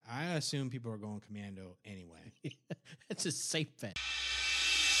assume people are going commando anyway. It's a safe bet.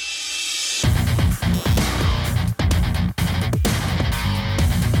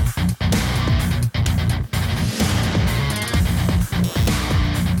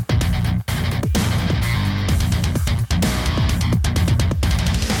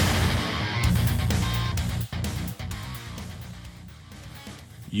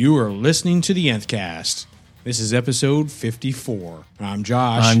 You are listening to the Nth Cast. This is episode 54. I'm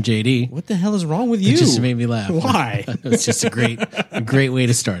Josh. I'm JD. What the hell is wrong with you? It just made me laugh. Why? It's just a great way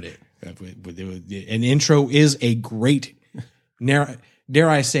to start it. An intro is a great, dare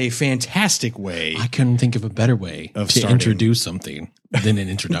I say, fantastic way. I couldn't think of a better way Of to starting. introduce something than an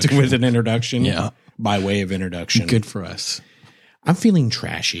introduction. With an introduction. Yeah. By way of introduction. Good for us. I'm feeling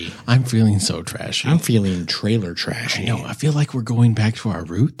trashy. I'm feeling so trashy. I'm feeling trailer trashy. I know. I feel like we're going back to our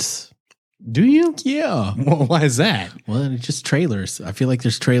roots. Do you? Yeah. Well, why is that? Well, it's just trailers. I feel like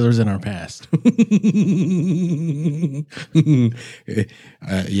there's trailers in our past.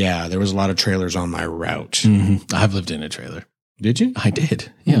 Yeah, there was a lot of trailers on my route. I've lived in a trailer. Did you? I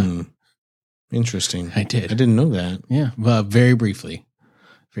did. Yeah. Interesting. I did. I didn't know that. Yeah. Well, very briefly.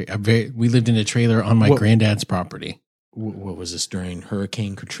 We lived in a trailer on my granddad's property. What was this during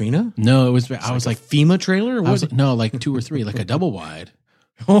Hurricane Katrina? No, it was. I was like FEMA trailer? Or what? no, like 2 or 3, like a double wide.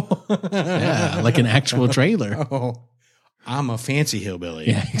 Yeah, like an actual trailer. Oh, I'm a fancy hillbilly.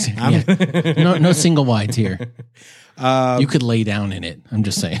 Yeah, exactly. Yeah. No single wides here. You could lay down in it. I'm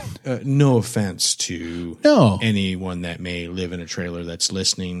just saying. No offense to No. anyone that may live in a trailer that's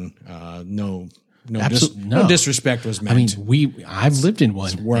listening. No No. disrespect was meant. I mean, I've lived in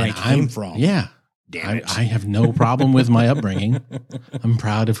one. where I and came from. Yeah. Damn it. I have no problem with my upbringing. I'm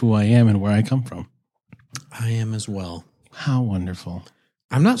proud of who I am and where I come from. I am as well. How wonderful.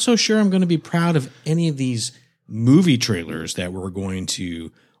 I'm not so sure I'm going to be proud of any of these movie trailers that we're going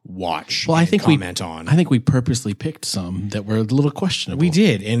to watch. Well, I think comment on. I think we purposely picked some that were a little questionable. We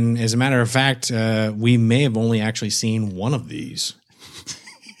did, and as a matter of fact, we may have only actually seen one of these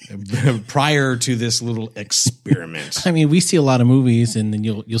prior to this little experiment. I mean, we see a lot of movies, and then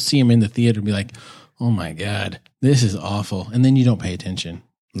you'll see them in the theater and be like, "Oh my god, this is awful," and then you don't pay attention.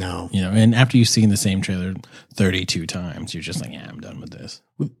 No, And after you've seen the same trailer 32 times, you're just like, "Yeah, I'm done with this."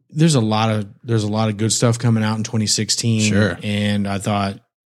 there's a lot of good stuff coming out in 2016. Sure. And I thought,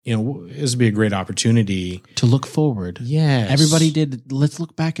 this would be a great opportunity To look forward. Yes. Everybody did. Let's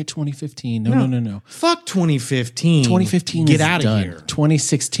look back at 2015. No. Fuck 2015. 2015 Get is out done. of here.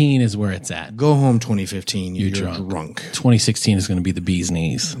 2016 is where it's at. Go home 2015. You're drunk. drunk. 2016 is going to be the bee's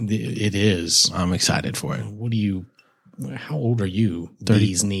knees. It is. I'm excited for it. How old are you? 30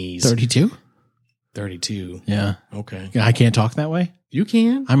 These knees. 32? 32. Yeah. Okay. I can't talk that way. You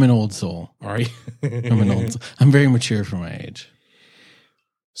can. I'm an old soul. All right. I'm very mature for my age.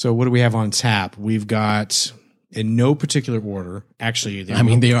 So what do we have on tap? We've got, in no particular order. Actually,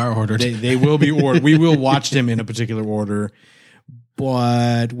 They are ordered. They will be ordered. We will watch them in a particular order.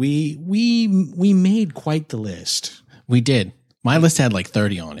 But we made quite the list. We did. My list had like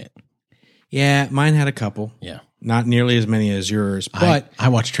 30 on it. Yeah, mine had a couple. Yeah. Not nearly as many as yours. But I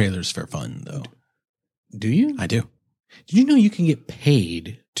watch trailers for fun, though. do you? I do. Did you know you can get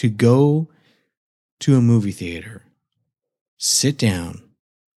paid to go to a movie theater, sit down,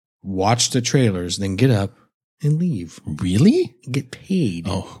 watch the trailers, then get up and leave? Really? Get paid.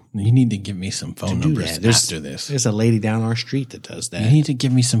 Oh, you need to give me some phone do numbers that. after this. There's a lady down our street that does that. You need to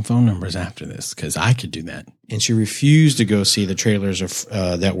give me some phone numbers after this because I could do that. And she refused to go see the trailers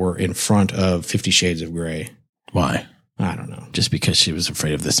that were in front of 50 Shades of Grey. Why? I don't know. Just because she was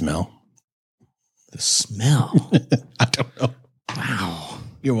afraid of the smell? The smell. I don't know. Wow.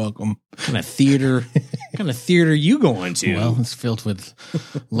 You're welcome. What kind of theater you going to? Well, it's filled with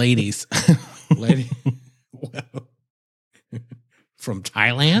ladies. Lady. Well, from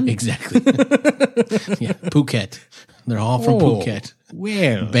Thailand? Exactly. Yeah, Phuket. They're all from Phuket.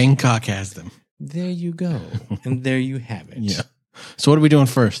 Well, Bangkok has them. there you go. And there you have it. Yeah. So what are we doing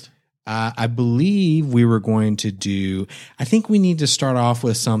first? I believe we were going to do, I think we need to start off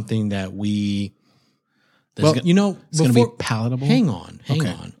with something that we, It's going to be palatable. Hang on.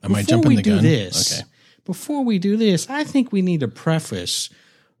 Okay. I might jump in the gun. Okay. Before we do this, I think we need to preface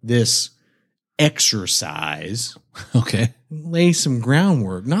this exercise, Okay. lay some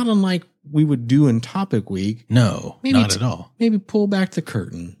groundwork, not unlike we would do in Topic Week. No, not at all. Maybe pull back the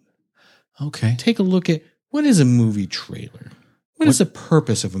curtain. Okay. Take a look at what is a movie trailer? What is the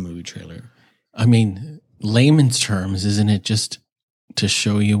purpose of a movie trailer? I mean, layman's terms, isn't it just to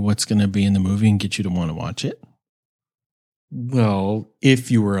show you what's going to be in the movie and get you to want to watch it? Well,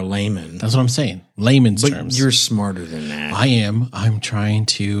 if you were a layman. That's what I'm saying. Layman's But terms. you're smarter than that. I am. I'm trying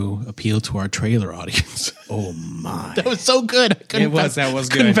to appeal to our trailer audience. Oh, my. That was so good. That was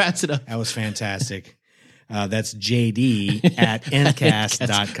Couldn't good. pass it up. That was fantastic. That's JD at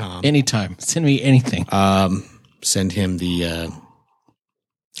ncast.com. Anytime. Send me anything. Send him the,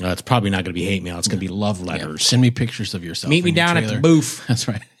 it's probably not going to be hate mail. It's going to be love Yeah, letters. send me pictures of yourself. Meet me in your down at the trailer. booth. That's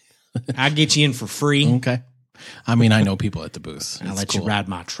right. I'll get you in for free. Okay. I mean, I know people at the booth. I'll It's let cool. you ride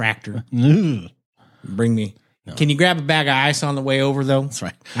my tractor. Ugh. Bring me. Can you grab a bag of ice on the way over, though? That's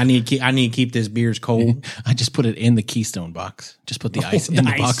right. I need to keep this beers cold. I just put it in the Keystone box. Just put the ice in the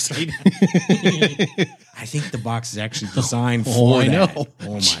box. I think the box is actually designed Oh, for I that. know.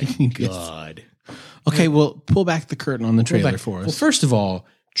 Oh, my Jeez. God. Okay, well, pull back the curtain on the trailer for Well, us. first of all,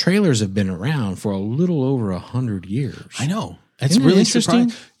 trailers have been around for a little over 100 years. I know. It's Isn't that really interesting?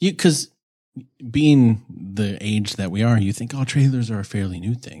 surprising. Because being the age that we are, you think, oh, trailers are a fairly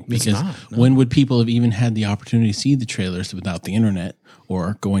new thing. It's Because not, no. when would people have even had the opportunity to see the trailers without the internet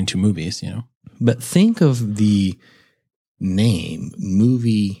or going to movies, you know? But think of the name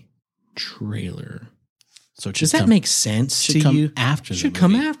movie trailer. So it Does should that come- make sense should to come you? after the Should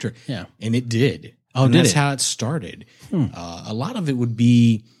come movie. after. Yeah. And it did. Oh, and did that's it? how it started. A lot of it would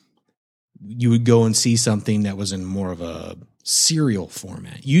be you would go and see something that was in more of a serial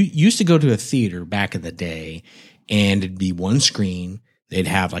format. You used to go to a theater back in the day and it'd be one screen. They'd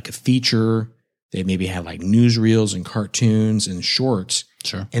have like a feature. They'd maybe have like newsreels and cartoons and shorts.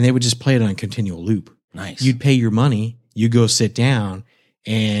 Sure. And they would just play it on a continual loop. Nice. You'd pay your money, you go sit down,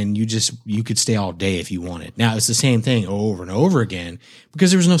 and you could stay all day if you wanted. Now it's the same thing over and over again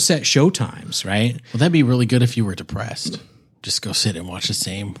because there was no set show times, right? Well, that'd be really good if you were depressed. Just go sit and watch the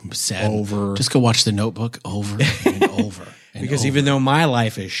same sad. Over. Just go watch The Notebook over and over. And Because over. even though my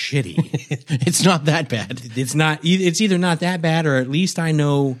life is shitty, it's not that bad. it's not. It's either not that bad, or at least I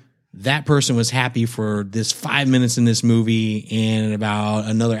know that person was happy for this 5 minutes in this movie, and in about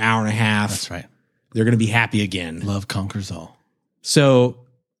another hour and a half, That's right. they're going to be happy again. Love conquers all. So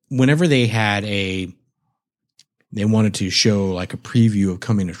whenever they wanted to show like a preview of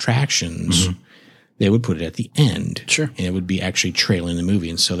coming attractions, they would put it at the end. Sure. And it would be actually trailing the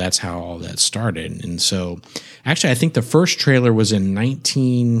movie. And so that's how all that started. And so actually, I think the first trailer was in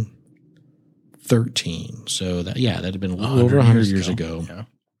 1913. So that had been a little over 100 years ago. Yeah.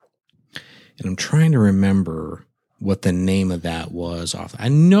 And I'm trying to remember what the name of that was off. I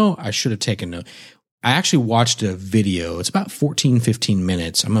know I should have taken note. I actually watched a video. It's about 14, 15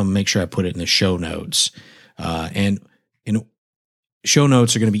 minutes. I'm going to make sure I put it in the show notes. And show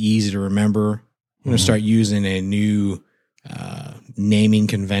notes are going to be easy to remember. I'm going to start using a new naming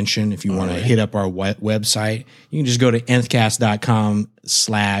convention. If you want to hit up our website, you can just go to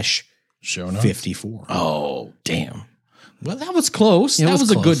nthcast.com/54. Oh, damn. Well, that was close. It that was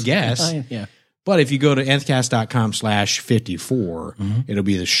a close. good guess. Yeah. But if you go to nthcast.com/54, it'll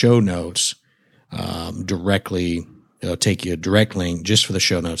be the show notes directly. It'll take you a direct link just for the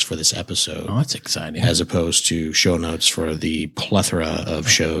show notes for this episode, Oh, that's exciting. as opposed to show notes for the plethora of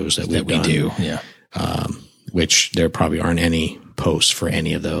shows that that we done, do. Yeah. which there probably aren't any posts for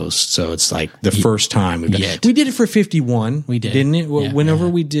any of those. So it's like the first time we've done. Yet. We did it for 51. We did. Didn't it? Yeah, Whenever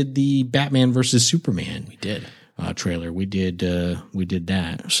we did the Batman versus Superman. We did. Trailer. We did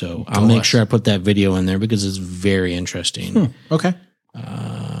that. So I'll make sure I put that video in there because it's very interesting. Okay.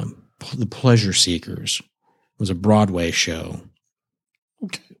 The Pleasure Seekers was a Broadway show.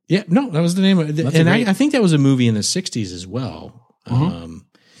 Okay. Yeah, no, that was the name of it. That's And great- I think that was a movie in the 60s as well.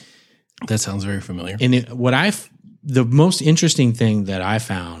 That sounds very familiar. And the most interesting thing that I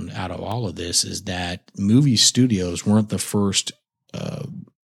found out of all of this is that movie studios weren't the first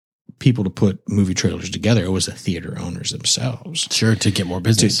people to put movie trailers together. It was the theater owners themselves Sure, to get more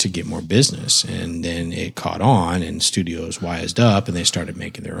business. to get more business. And then it caught on and studios wised up and they started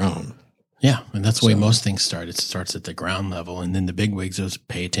making their own. Yeah, and that's the way most things start. It starts at the ground level, and then the big wigs just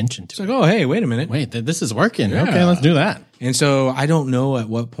pay attention to It's like, oh, hey, wait a minute. Wait, this is working. Yeah. Okay, let's do that. And so I don't know at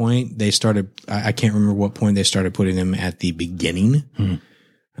what point they started. I can't remember what point they started putting them at the beginning.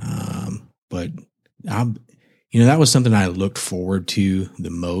 But that was something I looked forward to the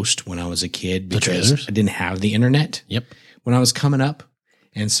most when I was a kid because trailers? I didn't have the internet Yep. when I was coming up.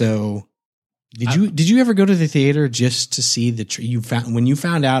 And so did you ever go to the theater just to see when you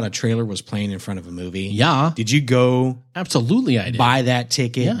found out a trailer was playing in front of a movie? Yeah, Did you go absolutely. I did. buy that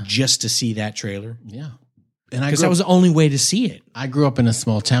ticket Yeah. just to see that trailer? Yeah, and Because that was the only way to see it. I grew up in a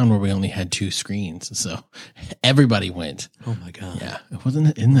small town where we only had 2 screens, so everybody went. Oh my God. Yeah, isn't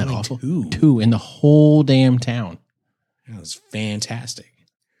that Only awful? 2? 2 in the whole damn town. That was fantastic.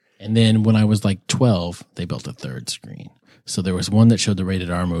 And then when I was like 12, they built a third screen. So there was one that showed the rated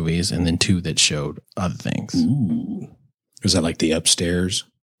R movies and then two that showed other things. Ooh. Was that like the upstairs?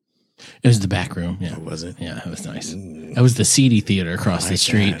 It was the back room. Yeah. Or was it? Yeah, it was nice. That was the seedy theater across the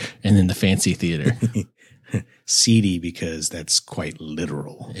street and then the fancy theater. Seedy because that's quite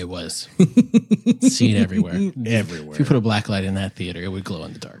literal. It was. See it everywhere. Everywhere. If you put a black light in that theater, it would glow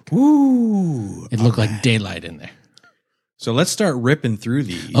in the dark. Ooh. It looked like daylight in there. So let's start ripping through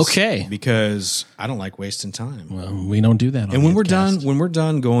these. Okay. Because I don't like wasting time. Well, we don't do that on And when Vidcast. we're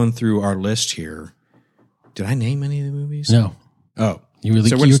done going through our list here, did I name any of the movies? No. Oh. You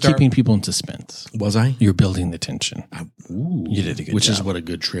were keeping people in suspense. Was I? You're building the tension. Ooh. You did a good Which job. is what a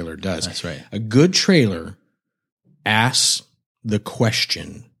good trailer does. That's right. A good trailer asks the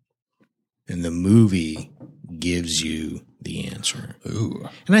question and the movie gives you the answer. Ooh.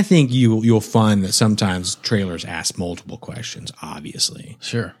 And I think you'll find that sometimes trailers ask multiple questions, obviously.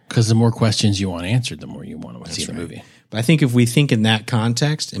 Sure. Because the more questions you want answered, the more you want to see the movie. But I think if we think in that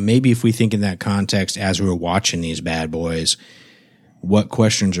context, and maybe if we think in that context as we were watching these bad boys, what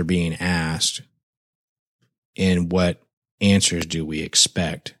questions are being asked and what answers do we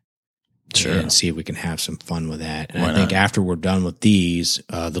expect? Sure. And see if we can have some fun with that. And Why I think not? after we're done with these,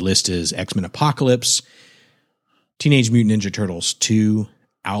 the list is X-Men Apocalypse, Teenage Mutant Ninja Turtles 2,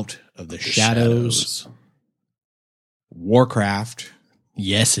 Out of the Shadows, Warcraft.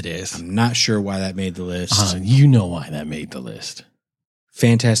 Yes, it is. I'm not sure why that made the list. You know why that made the list.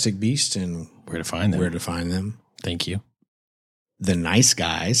 Fantastic Beasts and Where to find them. Where to Find Them. Thank you. The Nice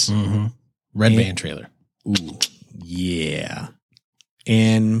Guys. Mm-hmm. Red And- Band trailer. Ooh, yeah.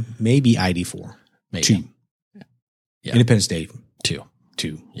 And maybe ID4. Maybe. 2. Yeah. Independence Day 2.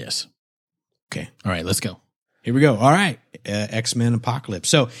 2. Yes. Okay. All right, let's go. Here we go. All right. X-Men Apocalypse.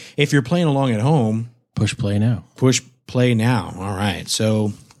 So if you're playing along at home, Push play now. push play now. All right.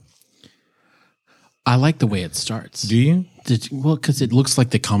 So I like the way it starts. do you? Well, because it looks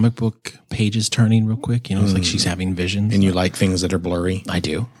like the comic book pages turning real quick. You know, it's like she's having visions. And you like things that are blurry? I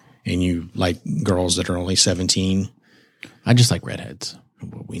do. And you like girls that are only 17? I just like redheads.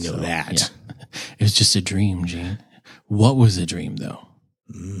 Well, we know that. Yeah. It was just a dream, Gene. What was a dream, though?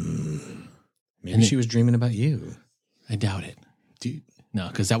 Maybe she was dreaming about you. I doubt it. Dude. No,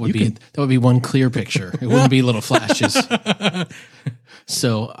 because that would be one clear picture. It wouldn't be little flashes.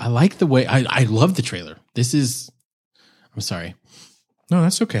 So I like the way I love the trailer. I'm sorry. No,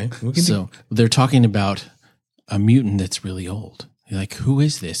 that's okay. We can So they're talking about a mutant that's really old. You're like, who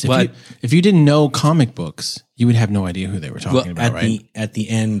is this? But- If you didn't know comic books, you would have no idea who they were talking about, right? at the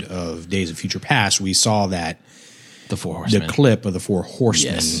end of Days of Future Past, we saw that The Four Horsemen. the clip of the Four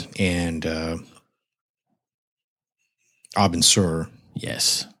Horsemen Yes. and Abin Sur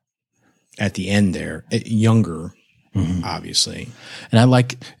Yes. at the end there, younger, Mm-hmm. obviously. And I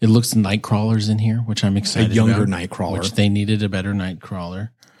like, it looks Nightcrawler's in here, which I'm excited younger about. Nightcrawler. Which they needed a better Nightcrawler.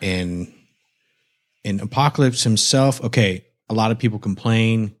 And Apocalypse himself, okay, a lot of people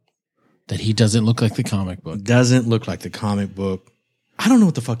complain, That he doesn't look like the comic book. doesn't look like the comic book. I don't know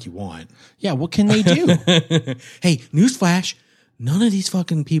what the fuck you want. Yeah, what can they do? Hey, newsflash, none of these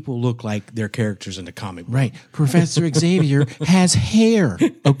fucking people look like their characters in the comic book. Right. Professor Xavier has hair.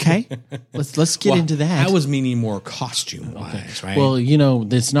 Okay. Let's get into that. I was meaning more costume wise, right? Well, you know,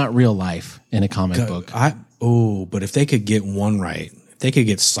 it's not real life in a comic book. But if they could get one right, if they could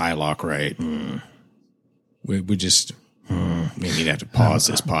get Psylocke right, we just maybe have to pause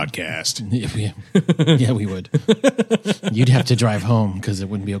this podcast. Yeah, we would. You'd have to drive home because it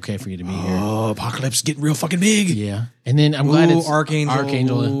wouldn't be okay for you to be here. Oh, Apocalypse is getting real fucking big. Yeah. And then I'm glad it's Archangel.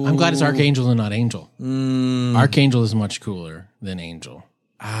 Archangel. I'm glad it's Archangel and not Angel. Archangel is much cooler than Angel.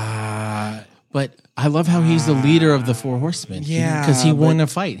 But I love how he's the leader of the Four Horsemen. Yeah, Because he won a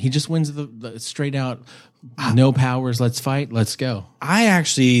fight. He just wins the straight out, no powers, let's fight, let's go. I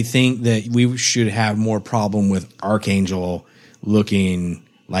actually think that we should have more problem with Archangel looking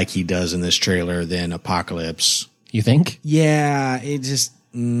like he does in this trailer than Apocalypse. You think? Yeah, it just.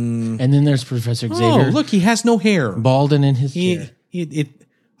 And then there's Professor Xavier. Oh, look, he has no hair. Balding in his chair.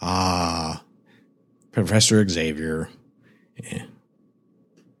 Professor Xavier. Yeah.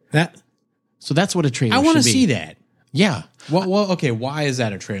 That So that's what a trailer I want to should be. see that. Yeah. Well, okay. Why is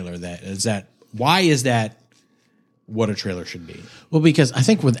that a trailer? Why is that what a trailer should be? Well, because I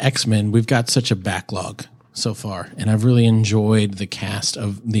think with X-Men, we've got such a backlog so far, and I've really enjoyed the cast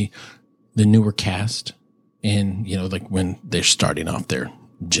of the newer cast, and you know, like when they're starting off their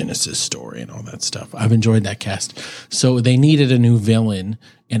Genesis story and all that stuff. I've enjoyed that cast. So they needed a new villain,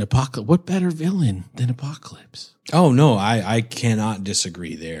 and Apocalypse. What better villain than Apocalypse? Oh no, I cannot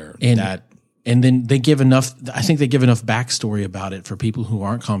disagree there. And And then they give enough. I think they give enough backstory about it for people who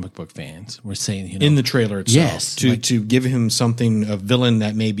aren't comic book fans. We're saying, in the trailer itself, yes, to give him something, a villain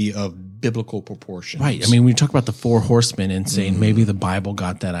that may be of biblical proportions. Right. I mean, we talk about the 4 horsemen and saying maybe the Bible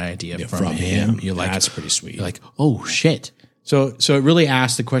got that idea from him. You're like, that's pretty sweet. You're like, oh shit. So it really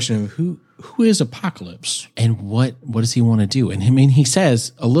asks the question of who is Apocalypse, and what does he want to do? And I mean, he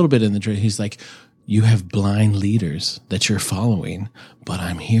says a little bit in the trailer. He's like, you have blind leaders that you're following, but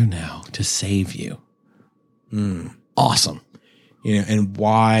I'm here now to save you. Awesome. And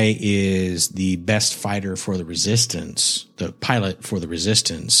why is the best fighter for the Resistance, the pilot for the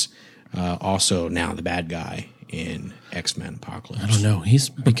Resistance, also now the bad guy in X-Men Apocalypse? I don't know. He's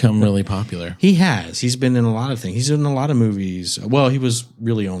become really popular. He has. He's been in a lot of things. He's in a lot of movies. Well, he was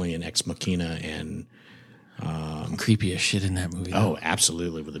really only in Ex Machina and Creepy as shit in that movie. oh,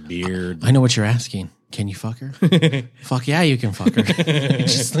 absolutely, with a beard. I know what you're asking. Can you fuck her? Fuck yeah, you can fuck her.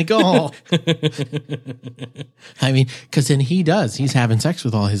 Just like, oh. I mean, because then he does. He's having sex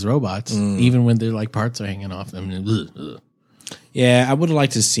with all his robots, even when their like parts are hanging off them. Yeah, I would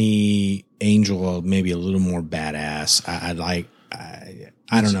like to see Angel maybe a little more badass. I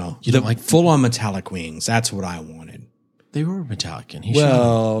don't know. You don't like full on metallic wings. That's what I wanted. They were metallic, and he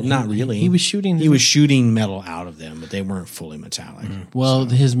not really. He was shooting. He was shooting metal out of them, but they weren't fully metallic. Well,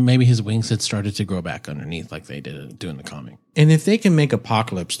 maybe his wings had started to grow back underneath, like they did do in the comic. And if they can make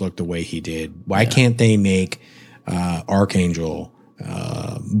Apocalypse look the way he did, why can't they make Archangel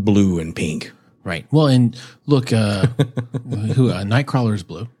blue and pink? Right. Well, and look, Nightcrawler is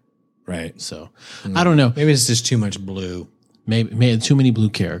blue. Right. So I don't know. Maybe it's just too much blue. Maybe too many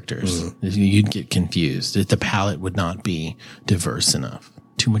blue characters. You'd get confused. The palette would not be diverse enough.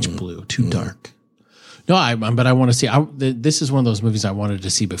 Too much blue, too dark. No, but I want to see. This is one of those movies I wanted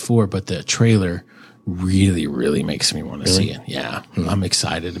to see before, but the trailer really, really makes me want to see it. Yeah, I'm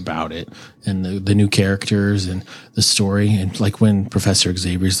excited about it, and the new characters and the story, and like when Professor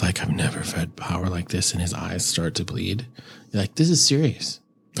Xavier's like, "I've never felt power like this," and his eyes start to bleed. You're like, this is serious.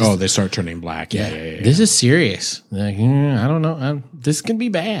 They start turning black. Yeah. This is serious. Like, I don't know. This can be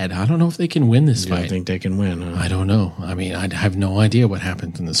bad. I don't know if they can win this fight. I think they can win. Huh? I don't know. I mean, I have no idea what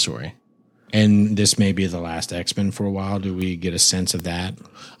happens in the story. And this may be the last X-Men for a while. Do we get a sense of that?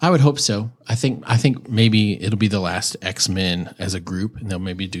 I would hope so. I think maybe it'll be the last X-Men as a group, and they'll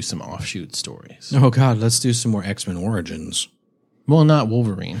maybe do some offshoot stories. Oh God, let's do some more X-Men Origins. Well, not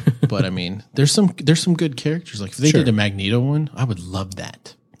Wolverine, but I mean, there's some good characters. Like if they did a Magneto one, I would love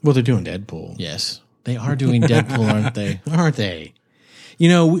that. Well, they're doing Deadpool. Yes, they are doing Deadpool, aren't they? Aren't they?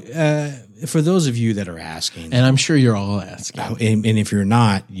 For those of you that are asking, and I'm sure you're all asking, and if you're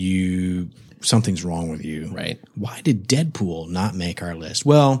not, something's wrong with you. Right. Why did Deadpool not make our list?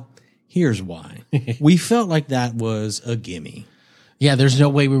 Well, here's why. We felt like that was a gimme. Yeah, there's no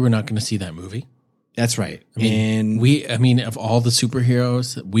way we were not going to see that movie. That's right. I mean, of all the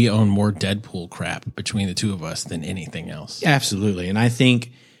superheroes, we own more Deadpool crap between the two of us than anything else. Absolutely. And I think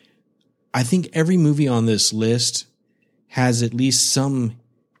every movie on this list has at least some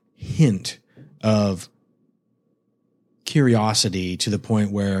hint of curiosity to the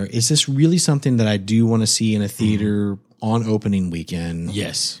point where, is this really something that I do want to see in a theater on opening weekend?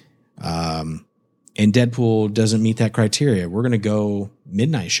 Yes. And Deadpool doesn't meet that criteria. We're going to go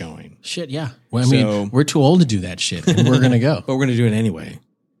midnight showing. Shit, yeah. Well, I mean, we're too old to do that shit, and we're going to go. But we're going to do it anyway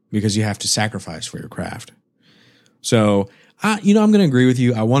because you have to sacrifice for your craft. So, I'm going to agree with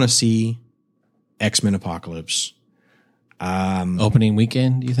you. I want to see X-Men Apocalypse. Opening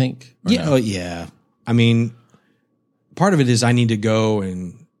weekend, do you think? Yeah. No? Yeah. I mean, part of it is I need to go,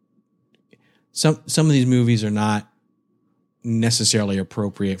 and some of these movies are not necessarily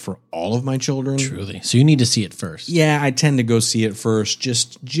appropriate for all of my children. Truly. So you need to see it first. Yeah, I tend to go see it first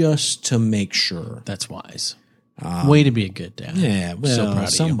just to make sure. That's wise. Way to be a good dad. Yeah, well, so proud of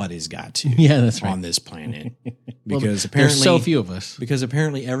somebody's got to. Yeah, that's right. On this planet. Because apparently there's so few of us. Because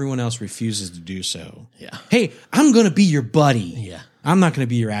apparently everyone else refuses to do so. Yeah. Hey, I'm going to be your buddy. Yeah. I'm not going to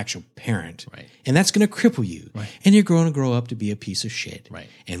be your actual parent. Right. And that's going to cripple you. Right. And you're going to grow up to be a piece of shit. Right.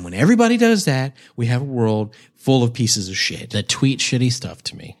 And when everybody does that, we have a world full of pieces of shit. That tweet shitty stuff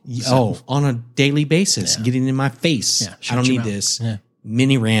to me. On a daily basis, getting in my face. Yeah, I don't need this. Yeah.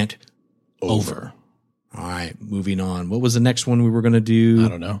 Mini rant over. All right, moving on. What was the next one we were going to do? I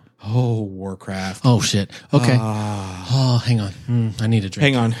don't know. Oh, Warcraft. Oh, shit. Okay. Hang on. I need a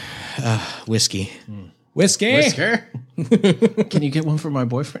drink. Hang on. Whiskey. Whiskey? Whisker? Can you get one for my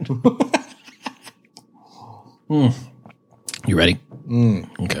boyfriend? You ready?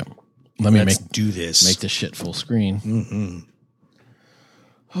 Okay. Let's do this. Make this shit full screen. Mm-hmm.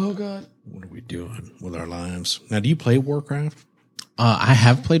 Oh, God. What are we doing with our lives? Now, do you play Warcraft? I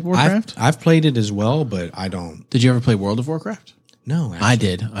have played Warcraft. I've played it as well, but I don't. Did you ever play World of Warcraft? No, actually. I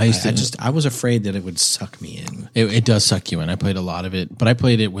did. I was afraid that it would suck me in. It does suck you in. I played a lot of it, but I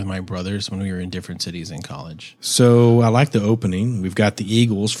played it with my brothers when we were in different cities in college. So I like the opening. We've got the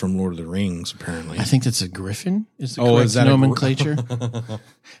Eagles from Lord of the Rings, apparently. I think that's a griffin. Is the correct nomenclature?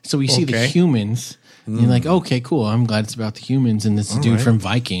 So we see the humans, and you're like, okay, cool. I'm glad it's about the humans, and this dude from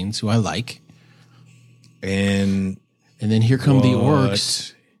Vikings, who I like. And then here come the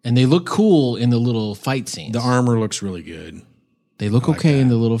orcs, and they look cool in the little fight scenes. The armor looks really good. They look okay in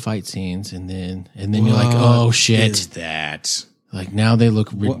the little fight scenes, and then you're like, oh shit, is that? Like now they look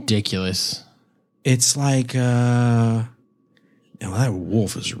ridiculous. It's like, that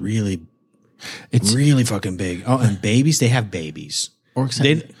wolf is really fucking big. Oh, and babies, they have babies. Orcs,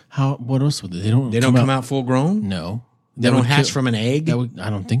 what else would they? They don't come out full grown. No, they don't hatch from an egg. I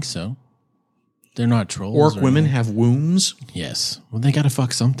don't think so. They're not trolls. Orc women have wombs. Yes. Well, they got to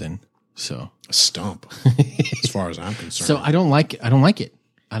fuck something. So a stump, as far as I'm concerned. So I don't like it. I don't like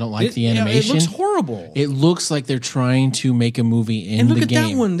the animation. It looks horrible. It looks like they're trying to make a movie in the game. And look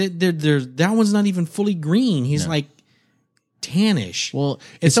at that one. That one's not even fully green. He's like tannish. Well,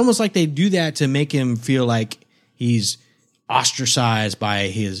 it's almost like they do that to make him feel like he's ostracized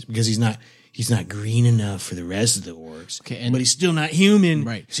because he's not green enough for the rest of the orcs. Okay, but he's still not human.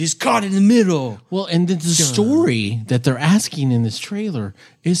 Right. So he's caught in the middle. Well, and the story that they're asking in this trailer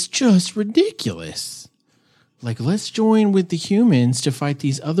is just ridiculous. Like, let's join with the humans to fight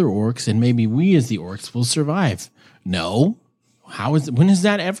these other orcs, and maybe we as the orcs will survive. No. When has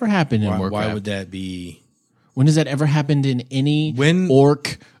that ever happened in Warcraft? Why would that be? When has that ever happened in any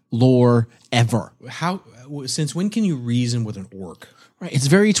orc lore ever? Since when can you reason with an orc? Right. It's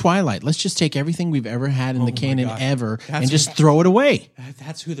very Twilight. Let's just take everything we've ever had in the canon ever and just throw it away.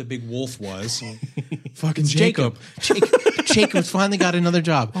 That's who the big wolf was. Fucking Jacob. Jacob's finally got another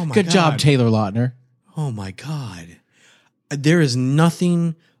job. Oh my Good job, Taylor Lautner. Oh my God. There is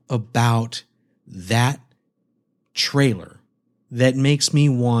nothing about that trailer that makes me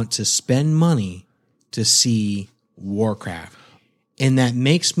want to spend money to see Warcraft. And that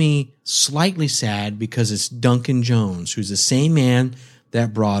makes me slightly sad because it's Duncan Jones, who's the same man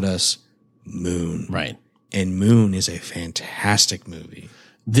that brought us Moon. Right. And Moon is a fantastic movie.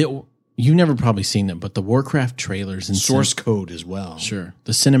 You've never probably seen them, but the Warcraft trailers and Source Code as well. Sure.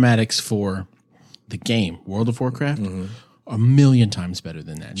 The cinematics for the game, World of Warcraft, are a million times better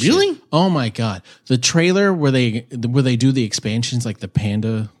than that. Really? Shit. Oh my God. The trailer where they do the expansions, like the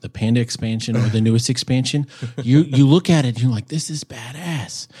Panda expansion or the newest expansion, you look at it and you're like, this is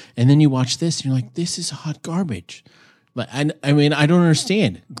badass. And then you watch this and you're like, this is hot garbage. Like, I mean, I don't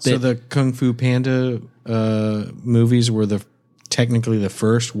understand. So the Kung Fu Panda movies were technically the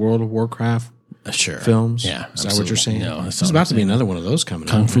first World of Warcraft films? Yeah. Is that what you're saying? No. There's about to be another one of those coming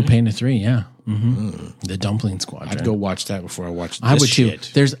Kung Fu Panda 3, yeah. The Dumpling Squadron. I'd go watch that before I watch this I would shit.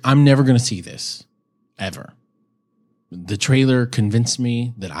 Too. I'm never going to see this, ever. The trailer convinced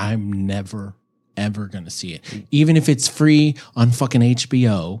me that I'm never, ever going to see it. Even if it's free on fucking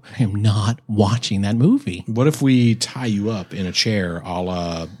HBO, I am not watching that movie. What if we tie you up in a chair a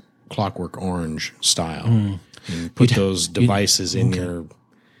la Clockwork Orange style and put those devices in your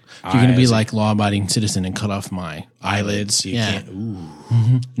You're going to be like law-abiding citizen and cut off my eyelids. You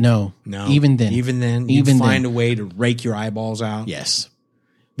can't. No. Even then, you find a way to rake your eyeballs out. Yes,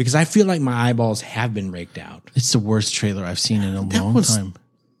 because I feel like my eyeballs have been raked out. It's the worst trailer I've seen in a long time.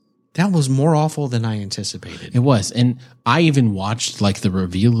 That was more awful than I anticipated. It was, and I even watched like the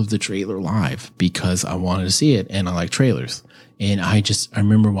reveal of the trailer live because I wanted to see it, and I like trailers. And I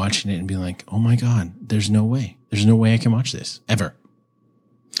remember watching it and being like, "Oh my God, there's no way I can watch this ever."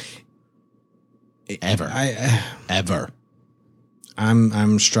 Ever.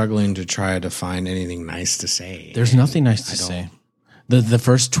 I'm struggling to try to find anything nice to say. There's nothing nice to say. The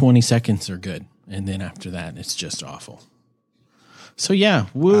first 20 seconds are good, and then after that, it's just awful. So yeah,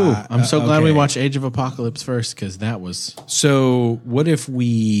 woo! I'm so glad we watched Age of Apocalypse first because that was. So what if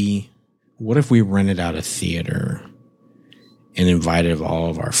we rented out a theater and invited all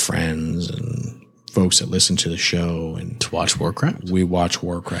of our friends and folks that listen to the show and to watch Warcraft? We watch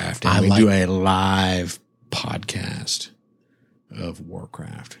Warcraft and we do a live podcast of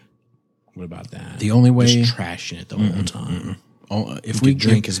Warcraft. What about that? The only way, just trashing it the whole time. If we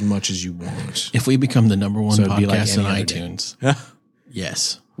drink as much as you want, if we become the number one podcast on iTunes,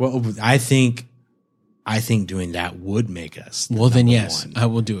 yes. Well, I think I think doing that would make us. Well, then number yes, one. I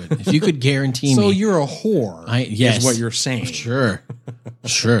will do it. If you could guarantee So me. you're a whore. Yes. Is what you're saying. Sure.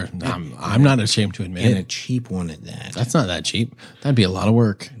 I'm not ashamed to admit And a it. cheap one at that. That's not that cheap. That'd be a lot of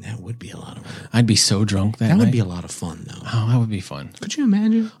work. That would be a lot of work. I'd be so drunk that That would night. be a lot of fun, though. Oh, that would be fun. Could you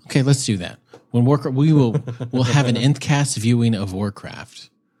imagine? Okay, let's do that. We'll have an nth cast viewing of Warcraft.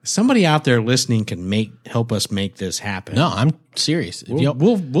 Somebody out there listening can help us make this happen. No, I'm serious. If y'all-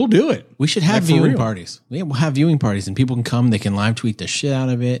 We'll do it. we should have Like, for viewing real. parties. Yeah, we'll have viewing parties, and people can come. They can live tweet the shit out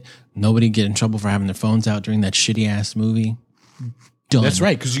of it. Nobody get in trouble for having their phones out during that shitty ass movie. Done. That's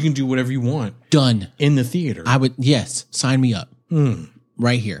right, because you can do whatever you want Done. in the theater. I would. Yes, sign me up.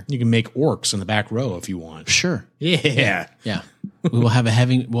 Right here. You can make orcs in the back row if you want. Sure. Yeah. Yeah. We'll have a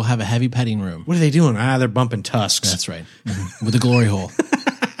heavy petting room. What are they doing? They're bumping tusks. That's right. With a glory hole.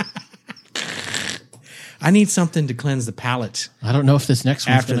 I need something to cleanse the palate. I don't know if this next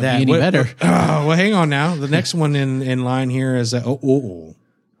one's After going to that, be any better. Oh, well, hang on now. The next one in line here is Oh,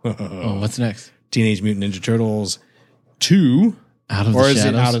 what's next? Teenage Mutant Ninja Turtles 2, Out of or the is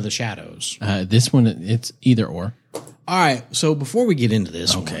Shadows. it Out of the Shadows? This one, it's either or. All right. So before we get into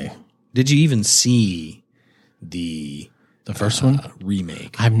this, Okay. one, did you even see the first one?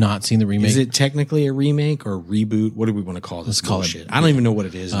 remake? I've not seen the remake. Is it technically a remake or reboot? What do we want to call this? Let's call it- bullshit? I don't even know what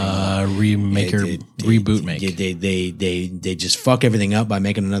it is anymore. Reboot make. They just fuck everything up by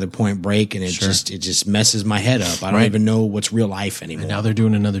making another Point Break, and it just messes my head up. I don't Right. even know what's real life anymore. Now they're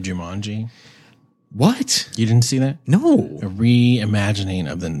doing another Jumanji. What? You didn't see that? No. A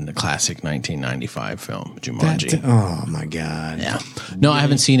reimagining of the classic 1995 film Jumanji. Oh my god. Yeah. No, I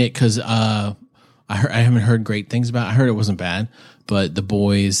haven't seen it because I haven't heard great things about it. I heard it wasn't bad, but the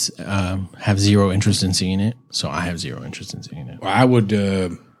boys have zero interest in seeing it, so I have zero interest in seeing it. I would,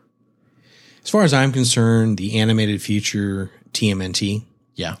 as far as I'm concerned, the animated feature TMNT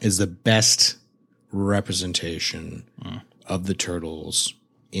Yeah. is the best representation of the Turtles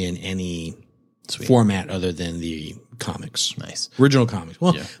in any format other than the comics. Nice. Original comics.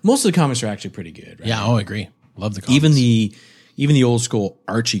 Well, Yeah. most of the comics are actually pretty good, right? Yeah, I agree. Love the comics. Even the old school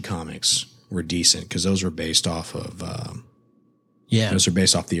Archie comics were decent because those were based off of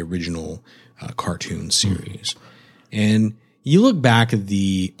the original cartoon series. And you look back at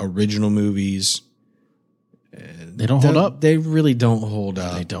the original movies, they don't hold up. They really don't hold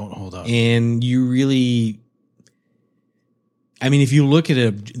up. They don't hold up. And you really, I mean, if you look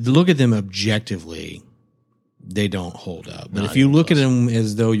at them objectively, they don't hold up. But if you look at them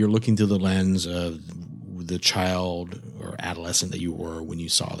as though you're looking through the lens of the child or adolescent that you were when you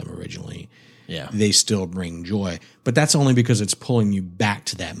saw them originally, Yeah. they still bring joy. But that's only because it's pulling you back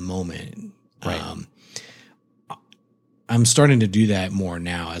to that moment. Right. I'm starting to do that more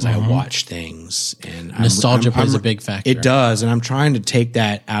now as I watch things, and Nostalgia plays a big factor. It does, and I'm trying to take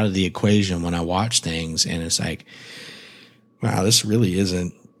that out of the equation when I watch things, and it's like, wow, this really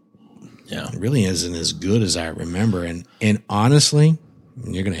isn't as good as I remember. And honestly,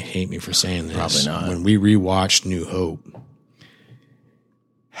 you're gonna hate me for saying this. Probably not. When we rewatched New Hope,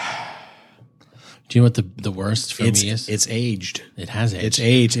 Do you know what the worst for me is? it's aged. It has aged. It's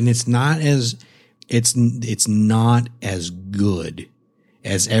aged, and it's not as good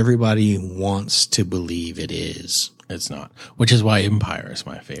as everybody wants to believe it is. It's not. Which is why Empire is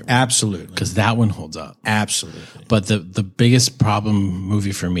my favorite. Absolutely. Because that one holds up. Absolutely. But the biggest problem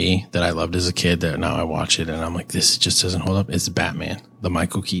movie for me that I loved as a kid that now I watch it and I'm like, this just doesn't hold up is Batman. The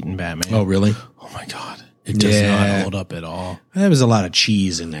Michael Keaton Batman. Oh, really? Oh my God. It does not hold up at all. There was a lot of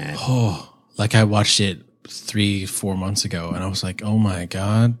cheese in that. Oh, like I watched it 3-4 months ago and I was like, oh my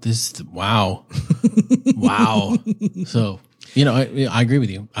God, wow. Wow. So, I agree with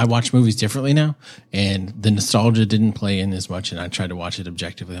you. I watch movies differently now and the nostalgia didn't play in as much. And I tried to watch it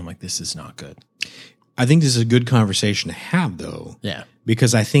objectively. I'm like, this is not good. I think this is a good conversation to have, though. Yeah.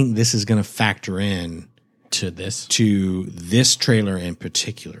 Because I think this is going to factor in To this. to this trailer in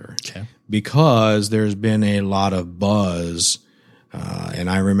particular. Okay. Because there's been a lot of buzz. And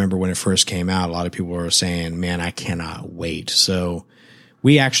I remember when it first came out, a lot of people were saying, man, I cannot wait. So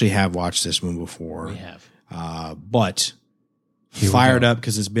we actually have watched this one before. We have. But fired up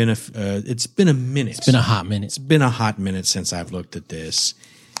because it's been a minute. It's been a hot minute. It's been a hot minute since I've looked at this.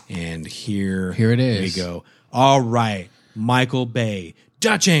 And here it is. we go. All right. Michael Bay.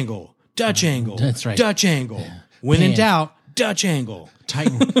 Dutch angle. Dutch angle. That's right. Dutch angle. When in Pan. doubt, Dutch angle.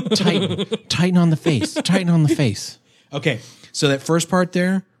 Tighten on the face. Tighten on the face. Okay. So that first part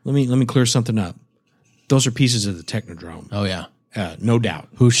there, let me clear something up. Those are pieces of the Technodrome. Oh yeah. No doubt.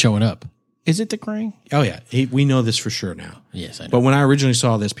 Who's showing up? Is it the Krang? Oh yeah, we know this for sure now. Yes, I know. But when I originally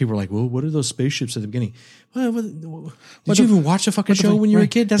saw this, people were like, "Well, what are those spaceships at the beginning?" Did you even watch the fucking show when you were a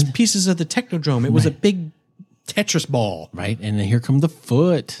kid? That's pieces of the Technodrome. It was a big Tetris ball. Right, and then here come the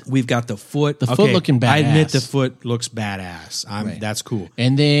foot. We've got the foot. The foot looking badass. I admit the foot looks badass. That's cool.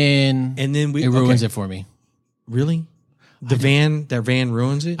 And then it ruins it for me. Really? That van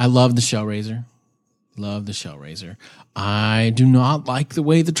ruins it? I love the Shellraiser. Love the Shellraiser. I do not like the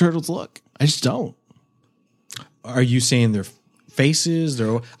way the turtles look. I just don't. Are you saying their faces?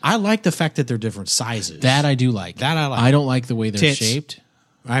 I like the fact that they're different sizes. That I do like. That I like. I don't like the way they're Tits. shaped.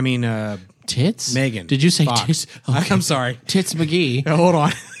 I mean, tits? Megan. Did you say Fox. tits? Okay. I'm sorry. Tits McGee. Hold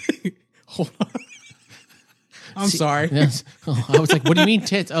on. Hold on. I'm sorry. Yes. Oh, I was like, what do you mean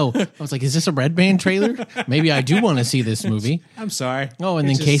tits? Oh, I was like, is this a Red Band trailer? Maybe I do want to see this movie. I'm sorry. Oh, and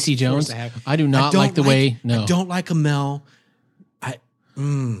then Casey Jones. I do not like the way. No. I don't like Amel.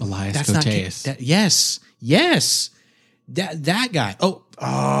 Elias That's Koteas. Yes. That guy.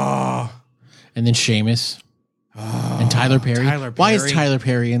 Oh. And then Seamus. And Tyler Perry. Why is Tyler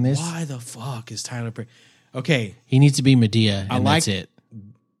Perry in this? Why the fuck is Tyler Perry? Okay. He needs to be Medea, and that's it.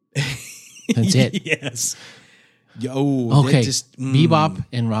 That's it. Yes. Yo. Okay. Bebop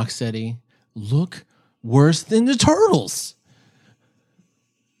and Rocksteady look worse than the Turtles.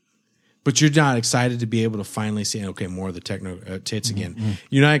 But you're not excited to be able to finally see, okay, more of the techno tits again.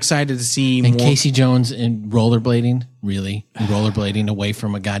 You're not excited to see and more. Casey Jones in rollerblading, really? Rollerblading away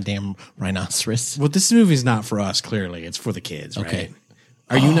from a goddamn rhinoceros. Well, this movie's not for us, clearly. It's for the kids, right? Okay.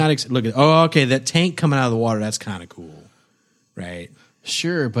 Are you not look at, okay, that tank coming out of the water, that's kind of cool, right?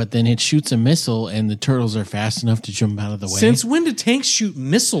 Sure, but then it shoots a missile and the turtles are fast enough to jump out of the way. Since when do tanks shoot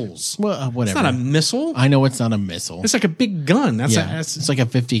missiles? Well, whatever. It's not a missile. I know it's not a missile. It's like a big gun. It's like a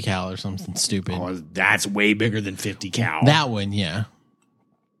 50 cal or something stupid. Oh, that's way bigger than 50 cal. That one, yeah.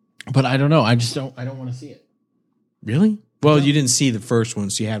 But I don't know. I don't want to see it. Really? Well, you didn't see the first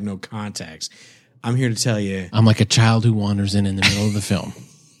one, so you have no context. I'm here to tell you. I'm like a child who wanders in the middle of the film.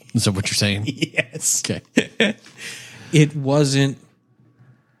 Is that what you're saying? Yes. Okay. It wasn't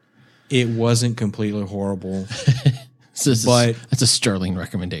completely horrible. That's a sterling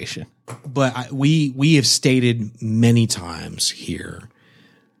recommendation. But we have stated many times here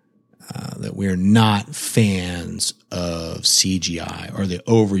that we're not fans of CGI or the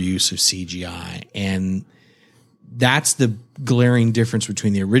overuse of CGI. And that's the glaring difference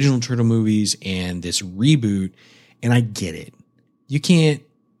between the original Turtle movies and this reboot. And I get it.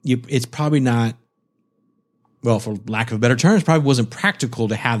 It's probably not, well, for lack of a better term, it probably wasn't practical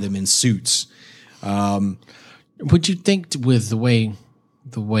to have them in suits. Would you think with the way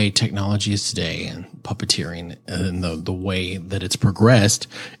technology is today and puppeteering and the way that it's progressed,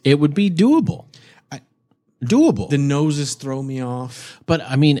 it would be doable? Doable. The noses throw me off. But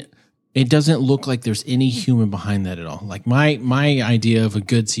I mean, it doesn't look like there's any human behind that at all. Like my idea of a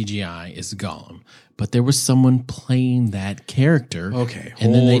good CGI is Gollum, but there was someone playing that character. Okay,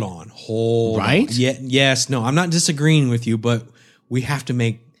 and hold on. Yeah, yes, no, I'm not disagreeing with you, but we have to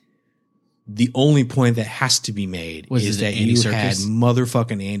make the only point that has to be made is that you had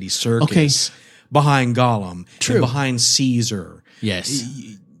motherfucking Andy Serkis behind Gollum, True, and behind Caesar. Yes,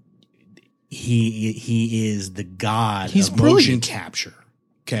 he is the god He's of brilliant. motion capture.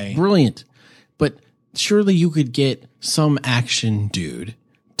 Okay, brilliant. But surely you could get some action dude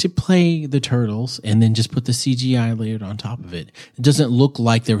to play the turtles and then just put the CGI layered on top of it. It doesn't look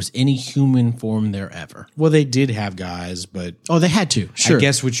like there was any human form there ever. Well, they did have guys, but they had to. Sure. I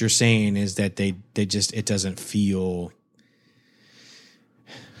guess what you're saying is that they just, it doesn't feel,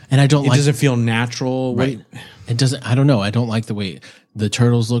 and I don't like, it doesn't feel natural. Right. It doesn't, I don't know. I don't like the way the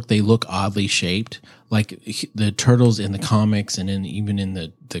turtles look. They look oddly shaped. Like the turtles in the comics and even in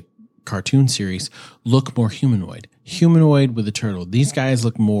the cartoon series look more humanoid with a turtle. These guys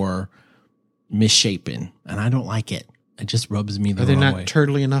look more misshapen, and I don't like it. It just rubs me the wrong way. Are they not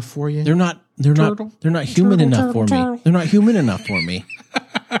turtly enough for you? They're not human enough for me. They're not human enough for me.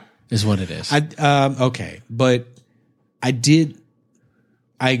 Is what it is. Okay, but I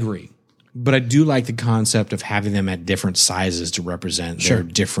agree. But I do like the concept of having them at different sizes to represent their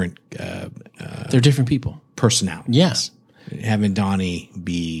different they're different people. Personalities. Yes. Having Donnie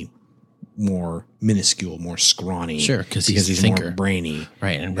be more minuscule, more scrawny. Sure, because he's thinker. More brainy.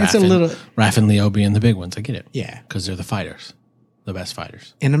 Right, and Raph and Leo being the big ones. I get it. Yeah. Because they're the fighters. The best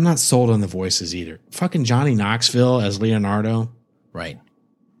fighters. And I'm not sold on the voices either. Fucking Johnny Knoxville as Leonardo. Right.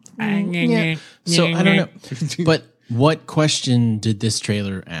 Yeah. So, I don't know. But what question did this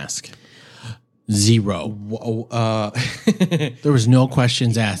trailer ask? Zero. There was no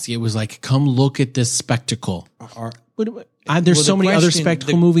questions asked. It was like, come look at this spectacle. There's Well, so the many other question-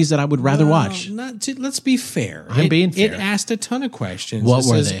 spectacle movies that I would rather Well, watch. Let's be fair. I'm being fair. It asked a ton of questions. What It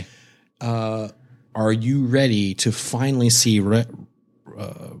were says, they? Are you ready to finally see Bebop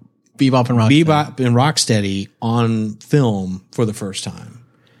and Rocksteady. Bebop and Rocksteady on film for the first time?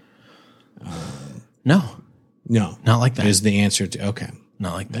 No, No, not like that. is the answer to okay.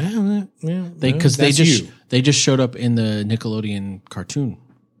 Not like that. Because They just showed up in the Nickelodeon cartoon,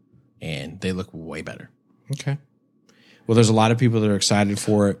 and they look way better. okay. Well, there's a lot of people that are excited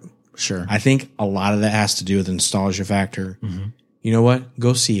for it. Sure. I think a lot of that has to do with the nostalgia factor. Mm-hmm. You know what?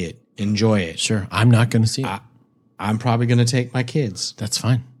 Go see it. Enjoy it. Sure. I'm not going to see it. I'm probably going to take my kids That's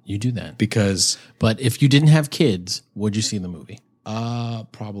fine. You do that. because But if you didn't have kids, would you see the movie?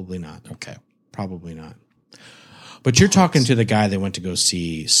 probably not. Okay. Probably not. But you're talking to the guy that went to go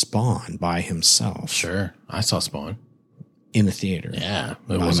see Spawn by himself Sure. I saw Spawn. in the theater. Yeah. It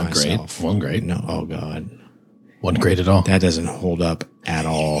by wasn't myself. great. Wasn't great. No. Oh God, Wasn't great at all. that doesn't hold up at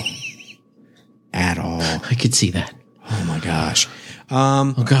all. At all. I could see that. Oh my gosh.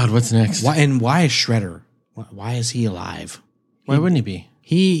 Oh God, what's next? Why is Shredder? Why is he alive? Why wouldn't he be?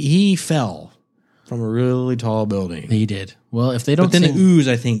 He fell from a really tall building. He did. Well, if they don't But then sing, the ooze,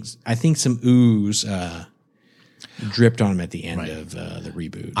 I think some ooze dripped on him at the end of the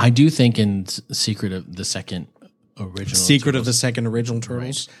reboot. I do think in Secret of the Second original Secret of Turtles- the second original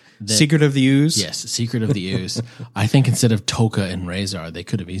Turtles. That- Secret of the Ooze. Yes, Secret of the Ooze. I think instead of Toka and Razor, they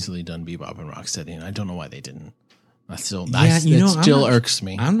could have easily done Bebop and Rocksteady, and I don't know why they didn't. It still irks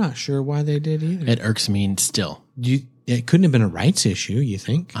me. I'm not sure why they did either. It irks me still. It couldn't have been a rights issue, you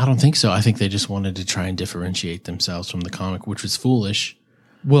think? I don't think so. I think they just wanted to try and differentiate themselves from the comic, which was foolish.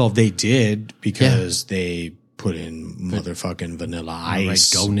 Well, they did because they put in motherfucking Vanilla Right,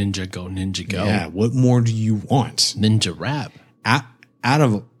 Ice. go Ninja, go Ninja, go. Yeah, what more do you want? Ninja Rap. Out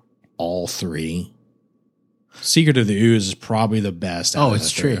of all three, Secret of the Ooze is probably the best. Out of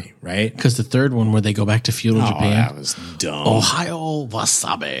it's the three, true. right? Because the third one where they go back to feudal Oh, Japan. that was dumb. Ohio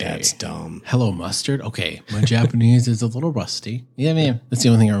wasabi. That's dumb. Hello, mustard. Okay, my Japanese is a little rusty. Yeah, man. That's the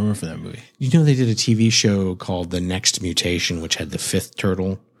only thing I remember from that movie. You know, they did a TV show called The Next Mutation, which had the fifth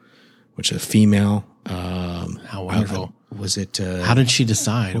turtle, which is a female. How wonderful. Was it? How did she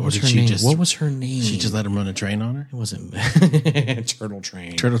decide? What was or did her she name? just What was her name? she just let him run a train on her? It wasn't Turtle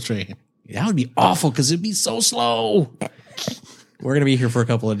Train. Turtle train. That would be awful because it'd be so slow. We're gonna be here for a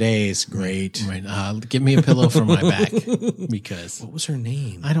couple of days. Great. Right. Give me a pillow for my back because What was her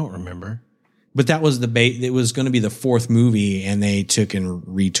name? I don't remember. But that was the bait. It was going to be the fourth movie, and they took and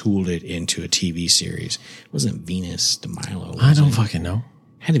retooled it into a TV series. It wasn't Venus de Milo. I was don't it? fucking know.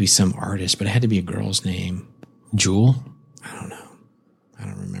 It had to be some artist, but it had to be a girl's name. Jewel. I don't know. I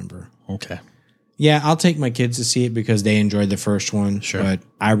don't remember. Okay. Yeah, I'll take my kids to see it because they enjoyed the first one. Sure. But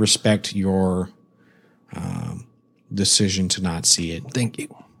I respect your decision to not see it. Thank you.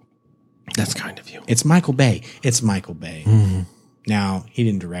 That's kind of you. It's Michael Bay. It's Michael Bay. Mm-hmm. Now, he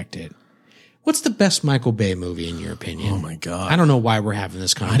didn't direct it. What's the best Michael Bay movie in your opinion? Oh my God. I don't know why we're having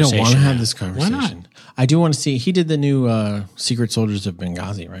this I conversation. don't want to have now. this Why conversation. not? I do want to see. He did the new Secret Soldiers of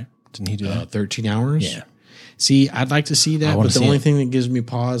Benghazi, right? Didn't he do that? 13 hours? Yeah. See, I'd like to see that, wanna but the see only it. thing that gives me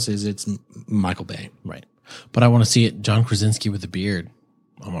pause is it's Michael Bay. Right. But I want to see it. John Krasinski with a beard.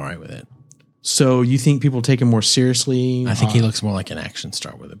 I'm all right with it. So you think people take him more seriously? I think he looks more like an action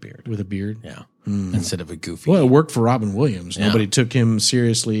star with a beard. with a beard. Yeah. Instead of a goofy. Well, it worked for Robin Williams. Yeah. Nobody took him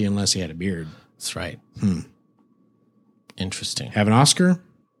seriously unless he had a beard. That's right. Interesting. Have an Oscar?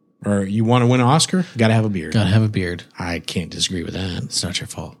 Or you want to win an Oscar? Got to have a beard. Gotta have a beard. I can't disagree with that. It's not your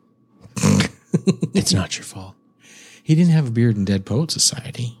fault. It's not your fault. He didn't have a beard in Dead Poet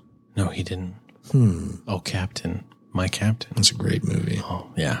Society. No, he didn't. Oh, Captain. My Captain. That's a great movie. Oh,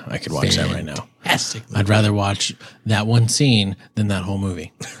 yeah. I could watch that right now. Fantastic. I'd rather watch that one scene than that whole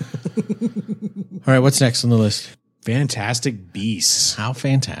movie. All right. What's next on the list? Fantastic Beasts. How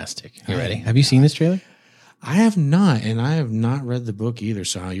fantastic. You ready? Have you seen this trailer? I have not, and I have not read the book either.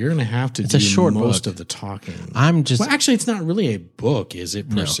 So you're going to have to do a short most book. of the talking. I'm just. Well, actually, it's not really a book, is it?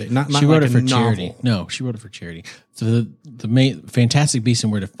 Per se, not she wrote like it for a novel. charity. No, she wrote it for charity. So the main Fantastic Beasts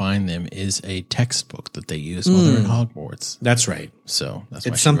and Where to Find Them is a textbook that they use while they're in Hogwarts. That's right. So that's why It's she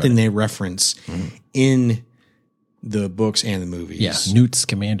wrote something it. they reference in the books and the movies. Yeah, Newt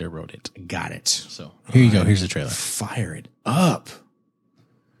Scamander wrote it. Got it. So here you go. Here's the trailer. Fire it up.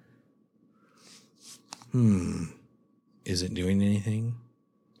 Is it doing anything?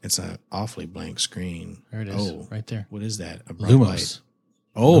 It's an awfully blank screen. There it is. Oh, Right there. what is that? A bright light. Lumos.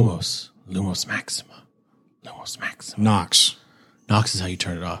 Oh, Lumos Maxima. Lumos Maxima. Knox. Knox is how you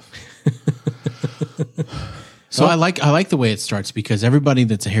turn it off. So I like the way it starts because everybody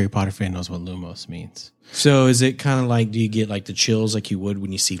that's a Harry Potter fan knows what Lumos means. So is it kind of like, do you get like the chills like you would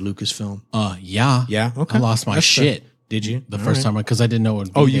when you see Lucasfilm? Yeah. Yeah. Okay. I lost my That's shit Did you? the first time because I didn't know it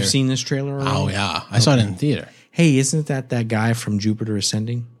would be You've there. seen this trailer already? Oh, yeah. I saw it in the theater. Hey, isn't that guy from Jupiter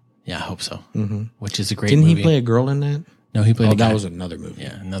Ascending? Yeah, I hope so. Mm-hmm. Which is a great Didn't movie. he play a girl in that? No, he played a guy. That was another movie.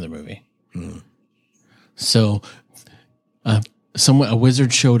 Yeah, another movie. So, a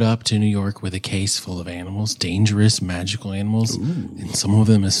wizard showed up to New York with a case full of animals, dangerous, magical animals, and some of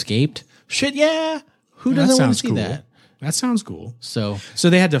them escaped. Shit, yeah. Who doesn't want to see that? That sounds cool. So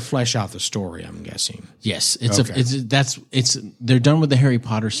they had to flesh out the story, I'm guessing. yes, they're done with the Harry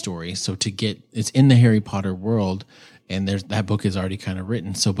Potter story. So it's in the Harry Potter world, and that book is already kind of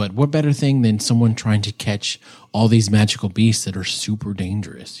written. So, but what better thing than someone trying to catch all these magical beasts that are super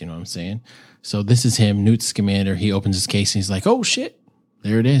dangerous? You know what I'm saying? So this is him, Newt Scamander. He opens his case and he's like, "Oh shit,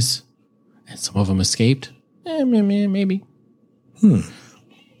 there it is," and some of them escaped. Maybe.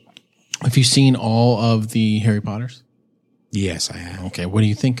 Have you seen all of the Harry Potters? Yes, I have. Okay, what do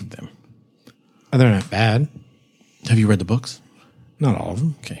you think of them? They're not bad. Have you read the books? Not all of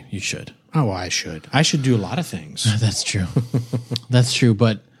them. Okay, you should. Oh, I should. I should do a lot of things. That's true. That's true.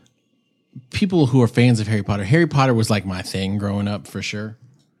 But people who are fans of Harry Potter was like my thing growing up for sure.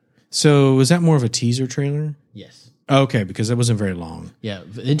 So was that more of a teaser trailer? Yes. Okay, because that wasn't very long. Yeah,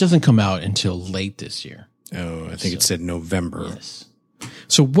 it doesn't come out until late this year. Oh, I think it said November. Yes.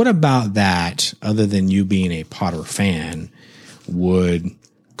 So what about that, other than you being a Potter fan, would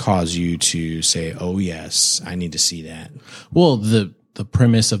cause you to say, "Oh yes, I need to see that"? Well, the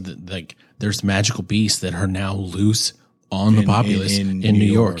premise of there's magical beasts that are now loose on the populace in New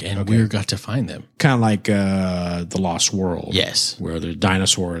York, and we got to find them. Kind of like The Lost World. Yes. Where the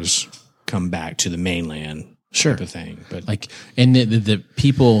dinosaurs come back to the mainland. Sure. Type of thing. But and the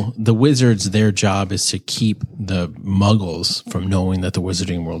people, the wizards, their job is to keep the muggles from knowing that the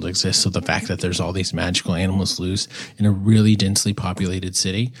wizarding world exists. So the fact that there's all these magical animals loose in a really densely populated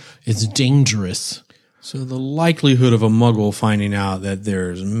city is dangerous. So the likelihood of a muggle finding out that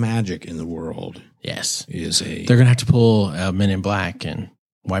there's magic in the world Yes. they're going to have to pull Men in Black and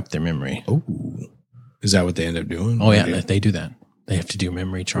wipe their memory. Oh, is that what they end up doing? Oh, yeah, they do that. They have to do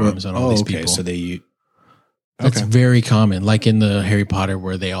memory charms on all these people. So That's very common. Like in the Harry Potter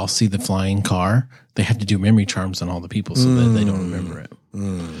where they all see the flying car, they have to do memory charms on all the people so that they don't remember it.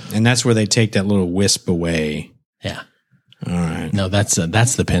 And that's where they take that little wisp away. Yeah. All right. No, that's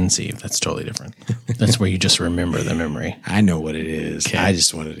the pensieve. That's totally different. That's where you just remember the memory. I know what it is. Okay. I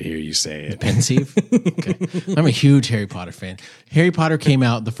just wanted to hear you say it. Pensieve? Okay. I'm a huge Harry Potter fan. Harry Potter came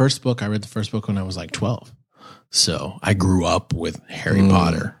out, I read the first book when I was like 12. So I grew up with Harry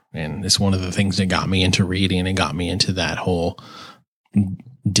Potter. And it's one of the things that got me into reading and got me into that whole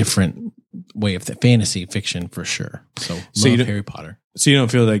different way of fantasy fiction for sure. So love Harry Potter. So you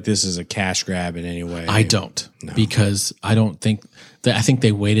don't feel like this is a cash grab in any way? I don't, because I don't think that, I think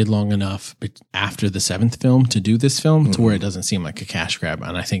they waited long enough after the 7th film to do this film to where it doesn't seem like a cash grab.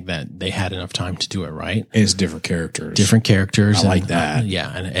 And I think that they had enough time to do it right. It's different characters. I like that. Yeah.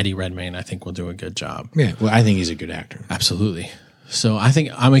 And Eddie Redmayne, I think, will do a good job. Yeah. Well, I think he's a good actor. Absolutely. So I think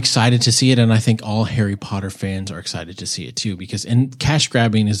I'm excited to see it, and I think all Harry Potter fans are excited to see it too, and cash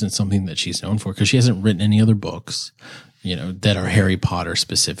grabbing isn't something that she's known for because she hasn't written any other books, that are Harry Potter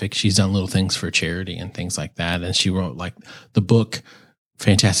specific. She's done little things for charity and things like that. And she wrote like the book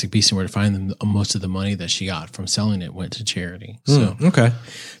Fantastic Beasts and Where to Find Them. Most of the money that she got from selling it went to charity. So, okay.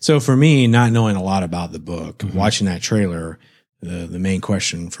 So for me, not knowing a lot about the book, watching that trailer, the main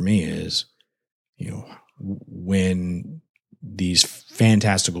question for me is, when these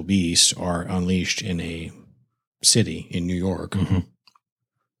fantastical beasts are unleashed in a city in New York,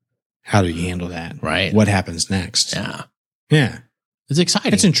 how do you handle that? Right. What happens next? Yeah. Yeah. It's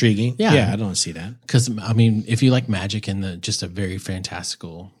exciting. It's intriguing. Yeah. Yeah, I don't see that. Because, I mean, if you like magic and just a very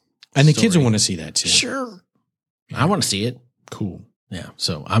fantastical And the story, kids will want to see that too. Sure. I want to see it. Cool. Yeah.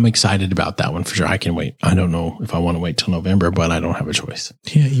 So I'm excited about that one for sure. I can wait. I don't know if I want to wait till November, but I don't have a choice.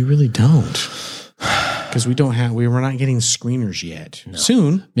 Yeah, you really don't. Because we're not getting screeners yet. No.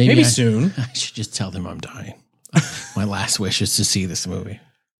 Soon. Maybe soon. I should just tell them I'm dying. My last wish is to see this movie.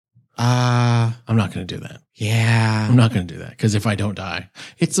 I'm not going to do that. Yeah. I'm not going to do that because if I don't die,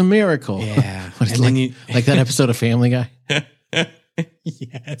 it's a miracle. Yeah. But it's like that episode of Family Guy.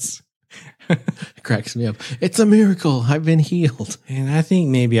 Yes. It cracks me up. It's a miracle. I've been healed. And I think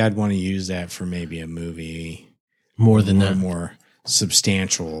maybe I'd want to use that for maybe a movie more than that. More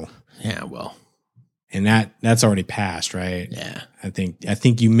substantial. Yeah, well. And that's already passed, right? Yeah. I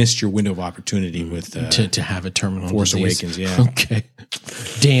think you missed your window of opportunity with To have a terminal Force disease. Awakens, yeah. Okay.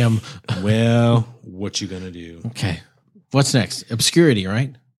 Damn. Well, what you gonna do? Okay. What's next? Obscurity,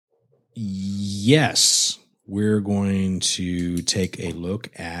 right? Yes, we're going to take a look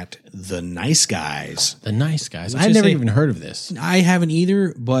at The Nice Guys. The Nice Guys. Which I'd is never a- even heard of this. I haven't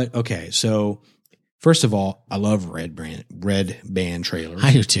either, but okay. So first of all, I love Red Band trailers.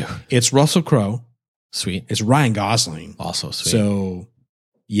 I do too. It's Russell Crowe. Sweet. It's Ryan Gosling. Also sweet. So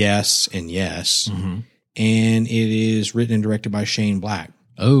yes and yes. Mhm. And it is written and directed by Shane Black.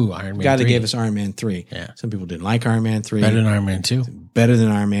 Oh, Iron Man. The guy that 3. gave us Iron Man 3. Yeah. Some people didn't like Iron Man 3. Better than Iron Man 2. Better than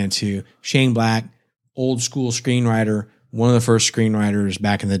Iron Man 2. Shane Black, old school screenwriter, one of the first screenwriters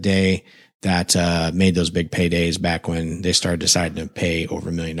back in the day that made those big paydays back when they started deciding to pay over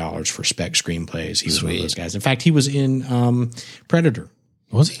 $1 million for spec screenplays. He was one of Sweet. those guys. In fact, he was in Predator.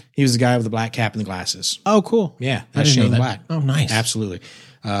 Was he? He was the guy with the black cap and the glasses. Oh, cool. Yeah, I that's didn't know Shane that. Black. Oh, nice. Absolutely.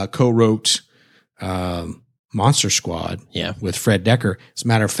 Co-wrote Monster Squad Yeah. with Fred Decker. As a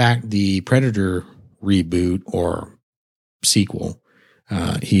matter of fact, the Predator reboot or sequel,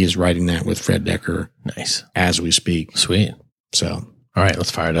 he is writing that with Fred Decker Nice. as we speak. Sweet. So, All right,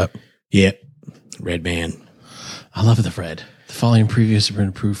 let's fire it up. yeah, Red Band. I love the Fred. The following previews have been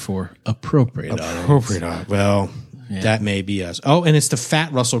approved for appropriate audience. Appropriate. Well, Yeah. that may be us. Oh, and it's the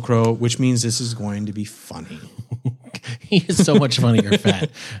fat Russell Crowe, which means this is going to be funny. He is so much funnier fat.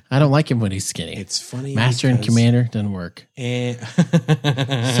 I don't like him when he's skinny. It's funny. Master and because- Commander doesn't work. And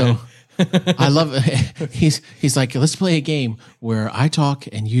So I love he's like, let's play a game where I talk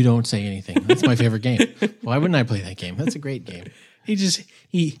and you don't say anything. That's my favorite game. Why wouldn't I play that game? That's a great game.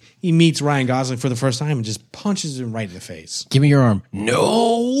 he meets Ryan Gosling for the first time and just punches him right in the face. Give me your arm.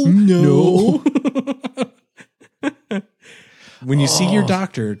 No. When you see your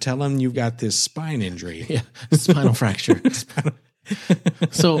doctor, tell him you've got this spine injury. Yeah. Spinal fracture.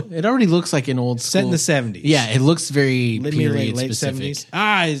 So it already looks like an old Set in school. the 70s. Yeah, it looks very period late specific.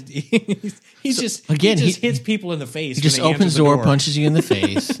 70s. He just hits people in the face. He just when opens answers the door, punches you in the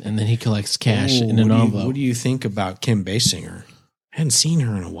face, and then he collects cash in an envelope. What do you think about Kim Basinger? I hadn't seen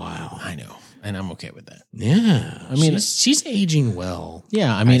her in a while. I know, and I'm okay with that. Yeah, I mean, she's aging well.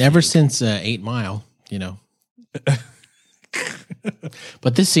 Yeah, I mean, ever since 8 Mile, you know.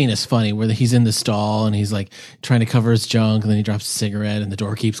 But this scene is funny where he's in the stall and he's like trying to cover his junk, and then he drops a cigarette and the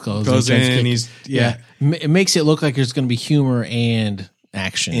door keeps closing. Goes He tries to in, kick- he's yeah, It makes it look like there's going to be humor and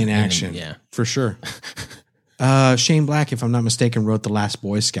action. in action, Yeah. for sure. Shane Black, if I'm not mistaken, wrote The Last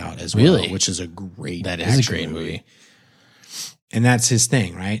Boy Scout as well, Really? which is a great. That is a action great movie. and that's his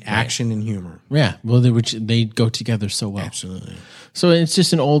thing, right? Action and humor. Yeah. Well, they go together so well. Absolutely. So it's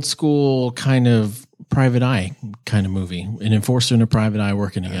just an old school kind of private eye kind of movie. An enforcer and a private eye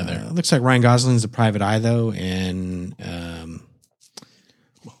working together. It looks like Ryan Gosling's the private eye, though, and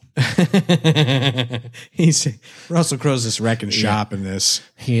he's Russell Crowe's this wrecking shop in this.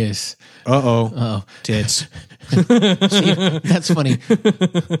 He is. Oh, tits. That's funny.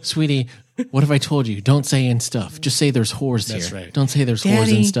 Sweetie, what have I told you? Don't say and stuff. Just say there's whores That's here. right. Don't say there's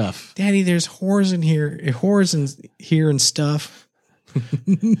whores and stuff. Daddy, there's whores in here and stuff.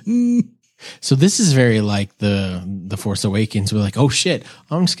 So this is very like the Force Awakens. We're like, oh shit,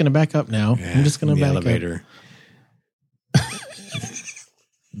 I'm just gonna back up now. I'm just gonna in the back elevator.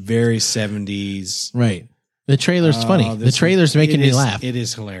 Very 70s. up. Right. The trailer's funny. The trailer's making me laugh. It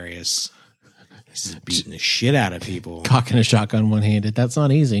is hilarious. He's just beating the shit out of people. Cocking a shotgun one handed. That's not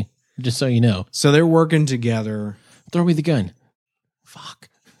easy. Just so you know. So they're working together. Throw me the gun. Fuck.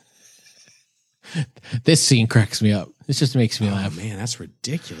 This scene cracks me up. It just makes me Oh laugh. man, that's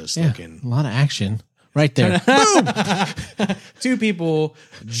ridiculous Yeah, looking. a lot of action right there. Two people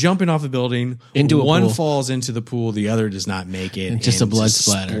jumping off a building. Into a one pool. falls into the pool. The other does not make it. And just a blood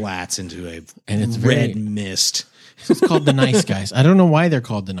splatter. Splats into a And it's red very- mist. It's called The Nice Guys. I don't know why they're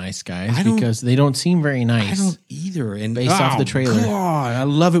called The Nice Guys I don't- because they don't seem very I nice. don't either. And Based off the trailer. God, I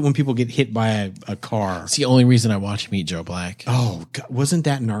love it when people get hit by a car. It's the only reason I watch Meet Joe Black. Oh, God, wasn't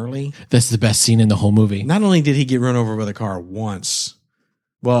that gnarly? That's the best scene in the whole movie. Not only did he get run over with a car once,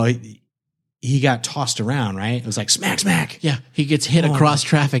 well, he got tossed around, right? It was like smack, smack. Yeah, he gets hit across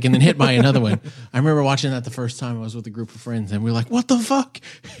traffic and then hit by another one. I remember watching that the first time I was with a group of friends, and we were like, "What the fuck?"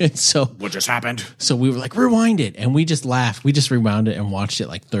 And What just happened? so we were like, "Rewind it," and we just laughed. We just rewound it and watched it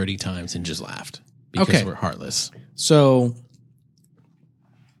like 30 times and just laughed because Okay. we're heartless. So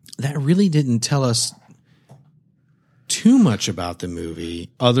that really didn't tell us too much about the movie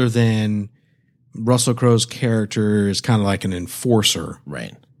other than Russell Crowe's character is kind of like an enforcer,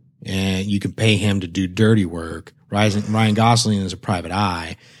 Right. and you can pay him to do dirty work. Ryan Gosling is a private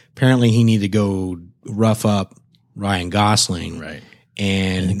eye. Apparently he needed to go rough up Ryan Gosling. Right.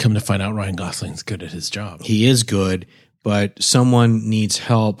 And come to find out, Ryan Gosling's good at his job. He is good, but someone needs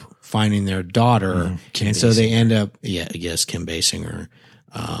help finding their daughter. And so they end up, I guess Kim Basinger.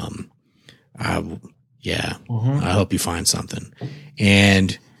 I hope you find something.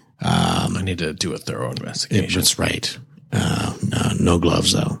 And I need to do a thorough investigation. That's right. No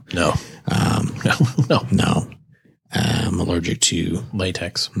gloves though. No. No. I'm allergic to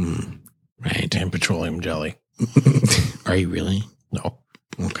latex. Right. And petroleum jelly. Are you really? No.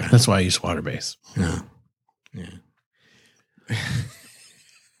 Okay. That's why I use water base. No. Yeah.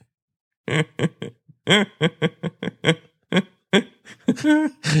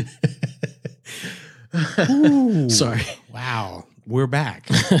 Sorry. Wow. We're back.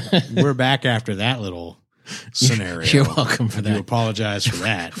 We're back after that little scenario. You're welcome for that. You apologize for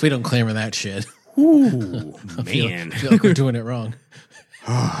that. If we don't clamor that shit. Ooh, man. I feel like we're doing it wrong.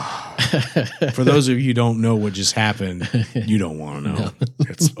 For those of you who don't know what just happened, you don't want to know. No.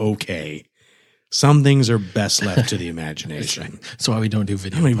 It's okay. Some things are best left to the imagination. That's right. That's why we don't do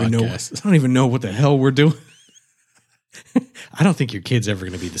video podcasts. I don't even know what the hell we're doing. I don't think your kid's ever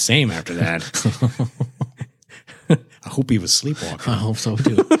going to be the same after that. I hope he was sleepwalking. I hope so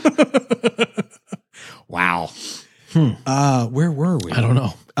too. Wow. Where were we? I don't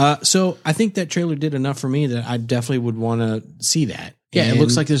know. So I think that trailer did enough for me that I definitely would want to see that. Yeah, it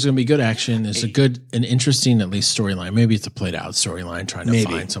looks like there's going to be good action. It's an interesting, at least storyline. Maybe it's a played out storyline trying to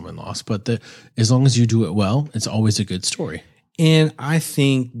find someone lost. But as long as you do it well, it's always a good story. And I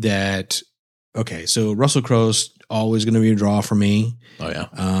think that, so Russell Crowe's always going to be a draw for me. Oh,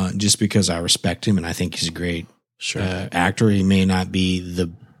 yeah. Just because I respect him and I think he's a great actor. He may not be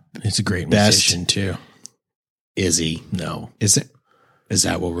the He's a great best musician, too. Is he? No. Is it? Is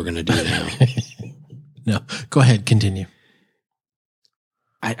that what we're going to do now? No. Go ahead. Continue.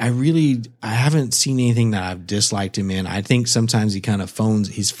 I haven't seen anything that I've disliked him in. I think sometimes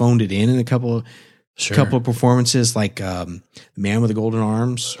he's phoned it in a couple of performances, like Man with the Golden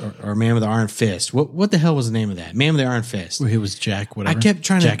Arms or Man with the Iron Fist. What the hell was the name of that? Man with the Iron Fist. It was Jack, whatever. I kept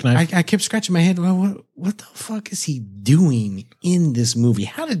trying Jackknife? I kept scratching my head. Well, what the fuck is he doing in this movie?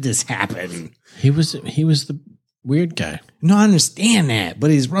 How did this happen? He was the weird guy. No, I understand that, but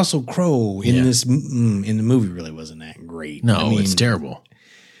he's Russell Crowe in this in the movie. Really wasn't that great. No, it's terrible.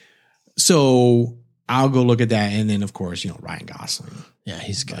 So I'll go look at that, and then of course Ryan Gosling. Yeah,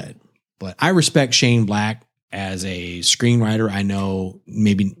 he's good. But I respect Shane Black as a screenwriter. I know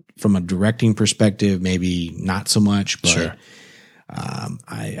maybe from a directing perspective, maybe not so much, but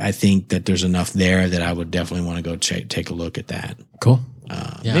I think that there's enough there that I would definitely want to go take a look at that. Cool.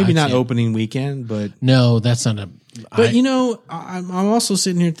 Maybe not opening weekend, but no, that's not a. But I'm also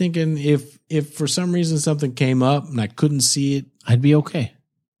sitting here thinking if for some reason something came up and I couldn't see it, I'd be okay.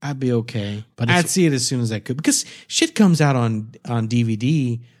 But I'd see it as soon as I could because shit comes out on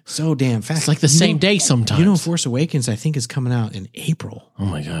DVD so damn fast. It's like the same day sometimes. Force Awakens I think is coming out in April. Oh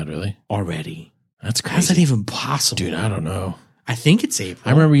my God, really? Already? That's crazy. How's that even possible? Dude, I don't know. I think it's April.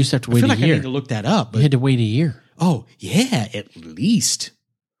 I remember you used to have to wait a year. I need to look that up. But you had to wait a year. Oh, yeah, at least.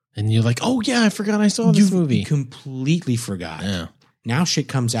 And you're like, oh yeah, I forgot I saw this movie. You completely forgot. Yeah. Now shit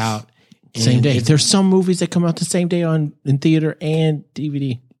comes out. Same day. There's some movies that come out the same day in theater and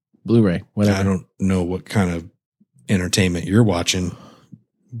DVD. Blu-ray, whatever. I don't know what kind of entertainment you're watching,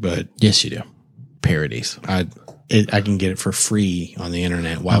 but yes, you do. Parodies. I can get it for free on the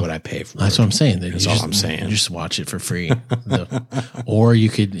internet. Why would I pay for it? That's what I'm saying. That's all I'm saying. You just watch it for free. Or you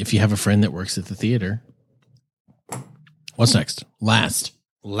could, if you have a friend that works at the theater. What's next?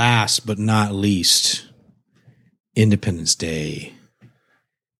 Last but not least, Independence Day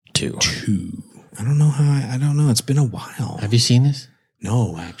 2. I don't know. It's been a while. Have you seen this?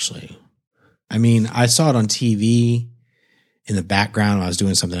 No, actually. I mean, I saw it on TV in the background when I was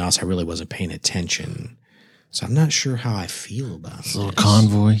doing something else. I really wasn't paying attention. So I'm not sure how I feel about this. Little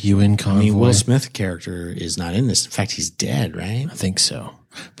convoy, UN convoy. I mean, Will Smith character is not in this. In fact, he's dead, right? I think so.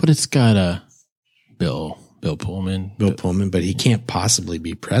 But it's got Bill Pullman. Bill Pullman, but he can't possibly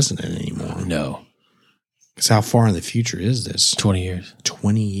be president anymore. No. Because how far in the future is this? 20 years.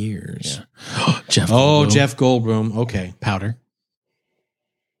 20 years. Yeah. Jeff Goldblum. Jeff Goldblum. Okay. Powder.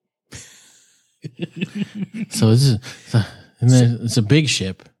 So this is, and then it's a big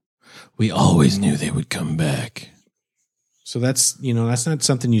ship. We always knew they would come back. So that's not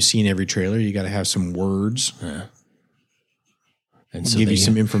something you see in every trailer. You got to have some words. Yeah. And so give you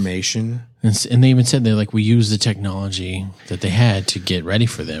some information. And they even said we used the technology that they had to get ready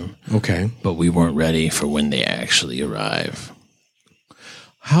for them. Okay. But we weren't ready for when they actually arrive.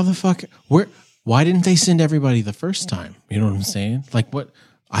 How the fuck? Why didn't they send everybody the first time? You know what I'm saying? Like what?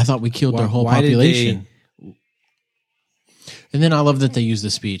 I thought we killed their whole Why did population. And then I love that they use the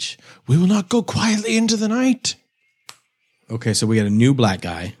speech, "We will not go quietly into the night." Okay, so we got a new black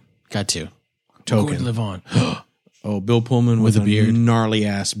guy. Got to. Token. We're going to live on. Oh, Bill Pullman with With a beard. gnarly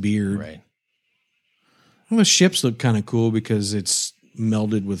ass beard. Right. Well, the ships look kind of cool because it's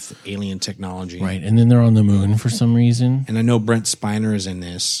melded with alien technology. Right. And then they're on the moon for some reason. And I know Brent Spiner is in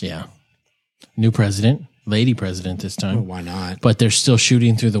this. Yeah. New president, lady president this time. Well, why not? But they're still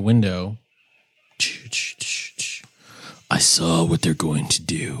shooting through the window. I saw what they're going to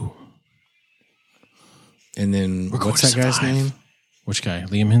do. And then We're what's going that to guy's survive. name? Which guy?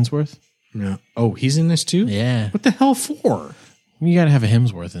 Liam Hemsworth? No. Oh, he's in this too? Yeah. What the hell for? You got to have a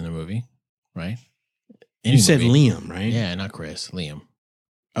Hemsworth in the movie, right? Any You said movie. Liam, right? Yeah, not Chris. Liam.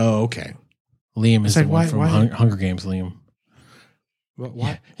 Oh, okay. Liam is It's the like, one why- from why- Hunger Games. Liam.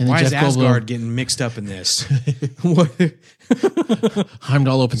 Why, And then why is Jeff Goldblum- Asgard getting mixed up in this? What?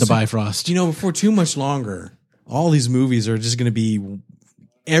 Heimdall opened the Bifrost. Before too much longer, all these movies are just going to be,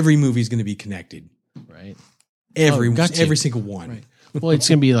 every movie is going to be connected. Right. Every got to. every single one. Right. Well, it's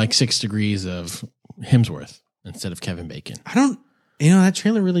going to be like 6 degrees of Hemsworth instead of Kevin Bacon. I don't, that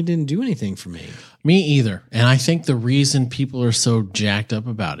trailer really didn't do anything for me. Me either. And I think the reason people are so jacked up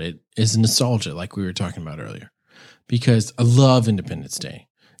about it is nostalgia, like we were talking about earlier. Because I love Independence Day.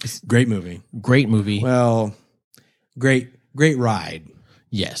 Great movie. Great movie. Well, great ride.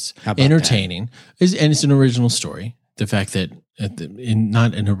 Yes. How about Entertaining. And it's an original story. The fact that,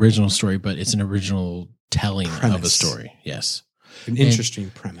 not an original story, but it's an original telling of a Premise. story. Yes. An interesting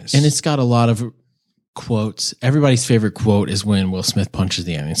premise. And it's got a lot of quotes. Everybody's favorite quote is when Will Smith punches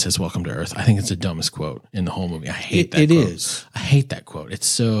the alien and says, "Welcome to Earth." I think it's the dumbest quote in the whole movie. I hate that It quote. is. I hate that quote. It's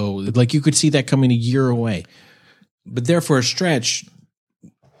so, like, you could see that coming a year away. But there for a stretch,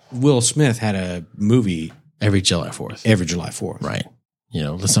 Will Smith had a movie Every July 4th. every July 4th. Right.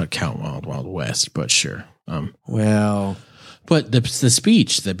 Let's not count Wild Wild West, but sure. Well, But the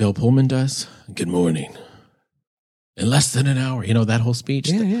speech that Bill Pullman does, "Good morning. In less than an hour." That whole speech.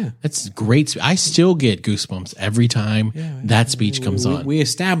 yeah. That's great. I still get goosebumps every time that speech comes on. We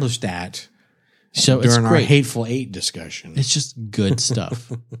established that So it's during our great. Hateful Eight discussion. It's just good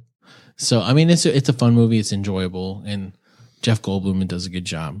stuff. So, I mean, it's a fun movie. It's enjoyable. And Jeff Goldblum does a good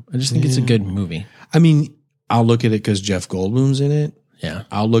job. I just think it's a good movie. I mean, I'll look at it because Jeff Goldblum's in it. Yeah.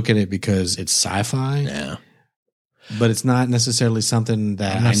 I'll look at it because it's sci-fi. Yeah. But it's not necessarily something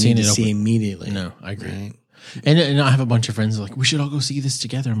that I'm not I seeing need to it see open- immediately. No, I agree. Right? And I have a bunch of friends like, we should all go see this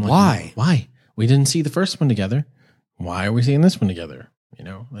together. I'm like, Why? Why? We didn't see the first one together. Why are we seeing this one together?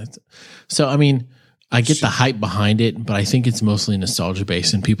 So, I mean, I get the hype behind it, but I think it's mostly nostalgia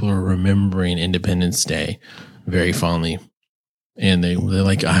based and people are remembering Independence Day very fondly. And they're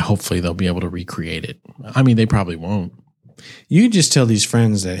like, hopefully they'll be able to recreate it. I mean, they probably won't. You just tell these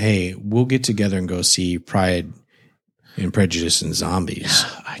friends that, hey, we'll get together and go see Pride and Prejudice and Zombies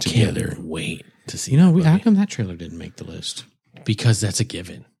I together. can't wait to see. How that movie. come that trailer didn't make the list? Because that's a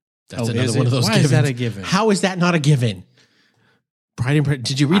given. That's Oh, another is one it? of those Why givens. is that a given? How is that not a given? Pride and Prejudice.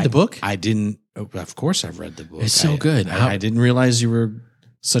 Did you read the book? I didn't. Oh, of course, I've read the book. It's so good. I didn't realize you were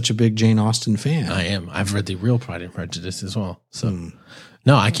such a big Jane Austen fan. I am. I've read the real Pride and Prejudice as well. So,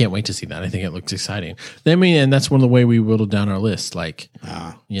 no, I can't wait to see that. I think it looks exciting. I mean, and that's one of the way we whittled down our list. Like,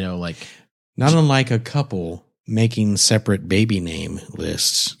 like, Not unlike a couple making separate baby name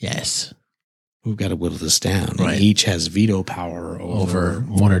lists. yes, We've got to whittle this down. Right. And each has veto power over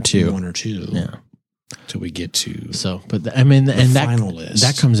one or two. One or two. Yeah. Till we get to. So, but I mean, and that final list.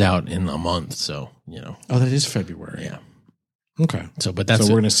 that comes out in a month. So, Oh, that is February. yeah. Okay. So, but that's So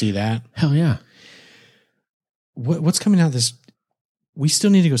we're going to see that. hell yeah. What's coming out this? We still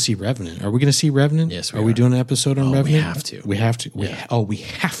need to go see Revenant. Are we going to see Revenant? Yes, we Are we are. doing an episode on Oh, we Revenant? have to. We have to. Yeah. We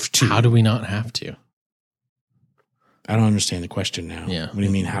have to. How do we not have to? I don't understand the question now. Yeah. What do you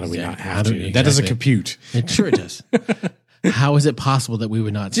mean? How do we not Exactly. have How do to? we- That doesn't exactly. compute. Sure it does. How is it possible that we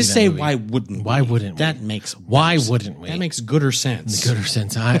would not Just see say that movie? why wouldn't? Why we? wouldn't we? That makes Why better wouldn't we? That makes gooder sense. Gooder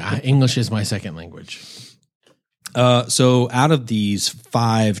sense. English is my second language. So out of these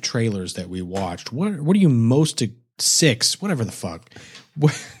 5 trailers that we watched, what are you most 6? Whatever the fuck.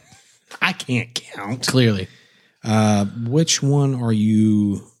 I can't count. Clearly, Which one are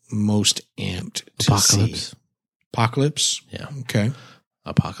you most amped to Apocalypse. see? Apocalypse. Yeah, Okay.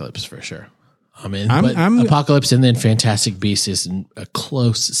 Apocalypse for sure. I'm in. I'm- but I'm- Apocalypse and then Fantastic Beasts is a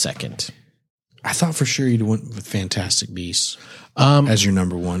close second. I thought for sure you'd went with Fantastic Beasts Um, as your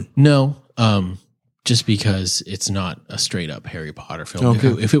number one. no, just because it's not a straight up Harry Potter film.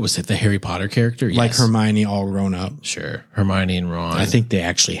 Okay. If it was the Harry Potter character, Like yes. Hermione all grown up. Sure, Hermione and Ron. I think they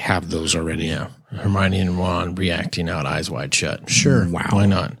actually have those already. yeah, Hermione and Ron reacting out eyes wide shut. Sure. Wow. Why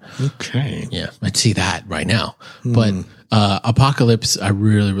not? Okay. Yeah. I'd see that right now. But Apocalypse, I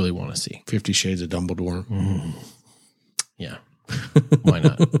really, really want to see. 50 Shades of Dumbledore. Yeah. Why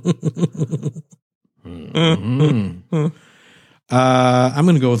not? I'm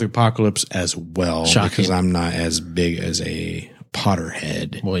going to go with Apocalypse as well. Shocking. Because I'm not as big as a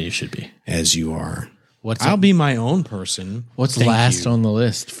Potterhead Well, you should be. as you are. What's I'll be my own person. What's Thank last you. on the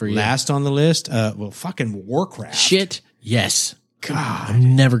list for you? Last on the list? Well, fucking Warcraft. Shit. Yes. God.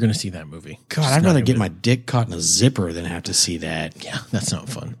 I'm never going to see that movie. God, Just I'd not rather gonna get do my dick caught in a zipper than have to see that. it. Yeah, that's not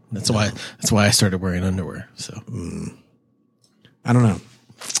fun. That's why I started wearing underwear. So I don't know.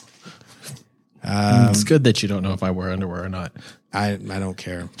 it's good that you don't know if I wear underwear or not. I don't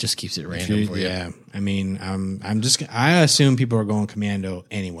care. Just keeps it random for you. Yeah. I mean, I assume people are going commando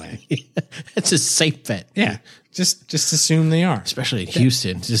anyway. It's a safe bet. Yeah. Just assume they are. Especially in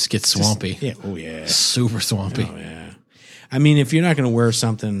Houston. It just gets swampy. Yeah. Oh yeah. Super swampy. Oh yeah. I mean, if you're not going to wear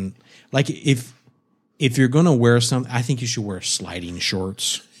something like if you're going to wear something, I think you should wear sliding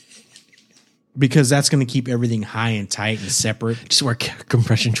shorts because that's going to keep everything high and tight and separate. Just wear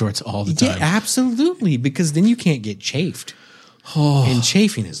compression shorts all the Yeah, time. absolutely. Because then you can't get chafed. Oh, And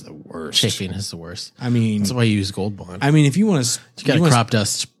chafing is the worst. chafing is the worst. I mean, That's why you use Gold Bond. if you want to, You got to crop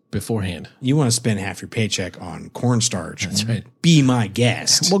dust beforehand. you want to spend half your paycheck on cornstarch. That's right. Be my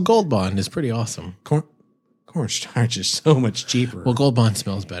guest. Well, Gold Bond is pretty awesome. Cornstarch is so much cheaper. Well, Gold Bond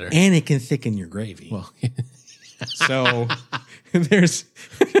smells better. and it can thicken your gravy. Well, So there's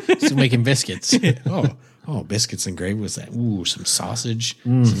so making biscuits. biscuits and gravy. What's that? Ooh, some sausage.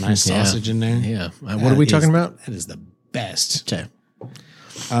 Some nice yeah. sausage in there. Yeah. What are we talking about? That is the best. Okay.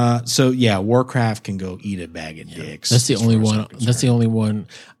 So yeah, Warcraft can go eat a bag of dicks. That's the as only far as one. I'm concerned. That's the only one.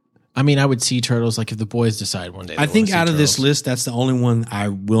 I mean, I would see Turtles like if the boys decide one day. I they think wanna see out of this Turtles. list, that's the only one I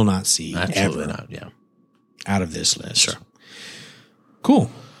will not see Absolutely ever not. Yeah. out of this list. Sure. Cool.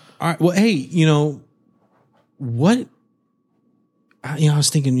 All right. Well, hey, what? I was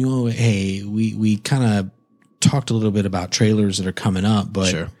thinking, hey, we kind of talked a little bit about trailers that are coming up, but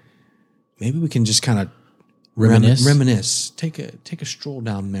Sure. maybe we can just kind of reminisce, take a stroll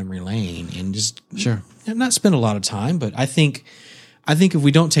down memory lane, and just Sure. not spend a lot of time. But I think if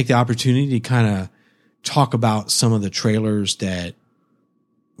we don't take the opportunity to kind of talk about some of the trailers that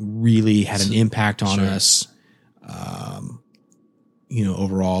really had an impact on Sure. us,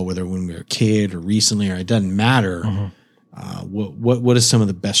 overall, whether when we were a kid or recently, or it doesn't matter. What is some of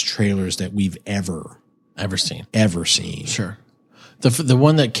the best trailers that we've ever seen? seen? Sure. The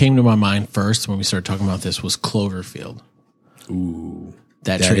one that came to my mind first when we started talking about this was Cloverfield. Ooh,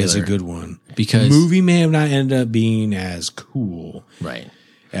 That that is a trailer. good one. Because- movie may have not ended up being as cool Right.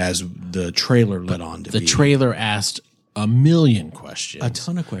 as the trailer led on to The be. trailer asked a million questions. A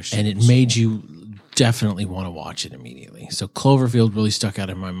ton of questions. And it made you definitely want to watch it immediately. So Cloverfield really stuck out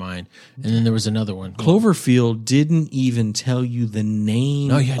in my mind. And then there was another one. Cloverfield didn't even tell you the name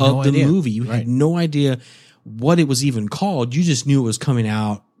No, you had of no the idea. movie. You Right. had no idea what it was even called. You just knew it was coming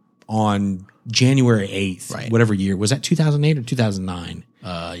out on January 8th, Right. whatever year. Was that 2008 or 2009?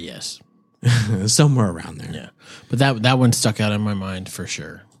 Yes. Somewhere around there. Yeah. But that one stuck out in my mind for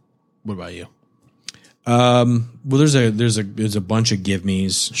sure. What about you? Well, there's a bunch of give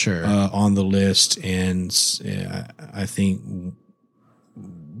me's Sure. on the list, and I think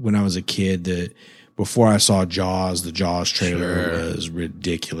when I was a kid, that before I saw Jaws, the Jaws trailer Sure. was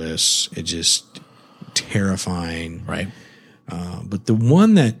ridiculous. It just terrifying. Right. But the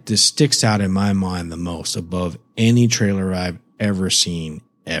one that just sticks out in my mind the most, above any trailer I've ever seen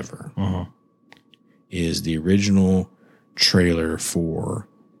ever, is the original trailer for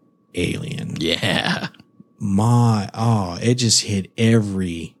Alien. Yeah. It just hit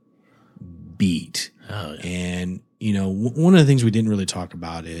every beat. Oh, yeah. And, one of the things we didn't really talk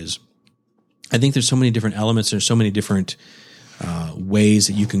about is I think there's so many different elements. There's so many different ways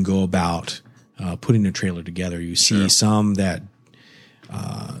that you can go about putting a trailer together. You see some that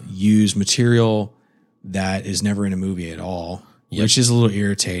use material that is never in a movie at all, which is a little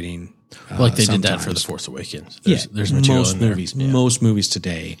irritating. Like they did that sometimes. for The Force Awakens. Yeah, There's material most in there. movies. Yeah. Most movies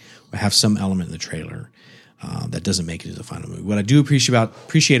today have some element in the trailer that doesn't make it to the final movie. What I do appreciate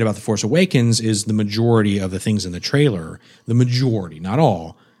about The Force Awakens is the majority of the things in the trailer. The majority, not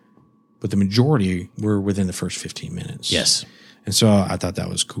all, but the majority were within the first 15 minutes. Yes. And so I thought that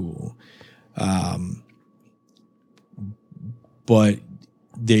was cool. But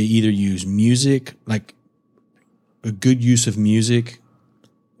they either use music, like a good use of music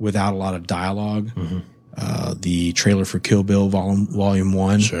without a lot of dialogue. The trailer for Kill Bill Volume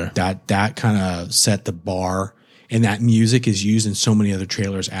 1, Sure. that kind of set the bar, and that music is used in so many other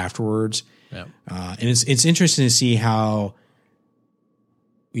trailers afterwards. Yeah. And it's interesting to see how,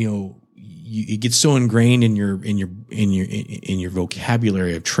 it gets so ingrained in your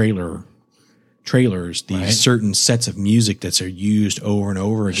vocabulary of trailers, these certain sets of music that are used over and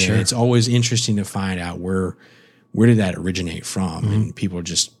over again. Sure. It's always interesting to find out where did that originate from, and people are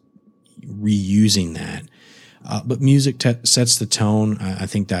just reusing that. But music sets the tone. I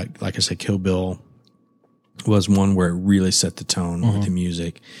think that, like I said, Kill Bill was one where it really set the tone with the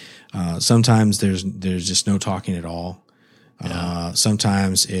music. Sometimes there's just no talking at all.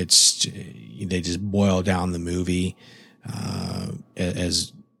 Sometimes they just boil down the movie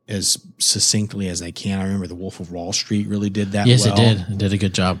as succinctly as they can. I remember The Wolf of Wall Street really did that. Yes, well. it did. It did a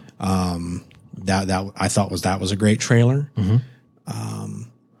good job. That I thought was a great trailer.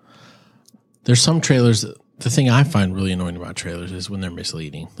 There's some trailers. The thing I find really annoying about trailers is when they're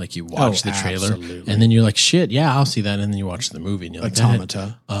misleading. Like you watch the trailer and then you're like, shit, yeah, I'll see that. And then you watch the movie and you're like,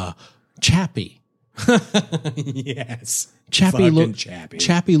 Automata. Chappie. Yes. Chappie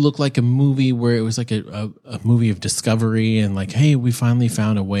looked like a movie where it was like a movie of discovery and like, hey, we finally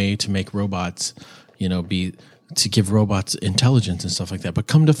found a way to make robots, to give robots intelligence and stuff like that. But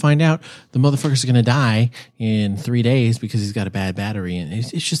come to find out, the motherfucker's going to die in 3 days because he's got a bad battery. And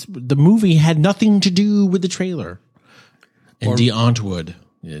it's just, the movie had nothing to do with the trailer. And Dee Ontwood,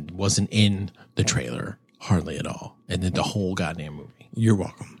 it wasn't in the trailer hardly at all. And then the whole goddamn movie. You're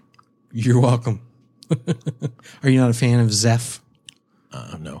welcome. You're welcome. Are you not a fan of Zeph?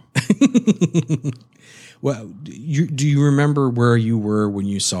 No. Well, do you remember where you were when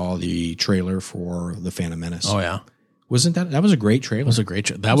you saw the trailer for The Phantom Menace? Oh, yeah. Wasn't that was a great trailer? It was a great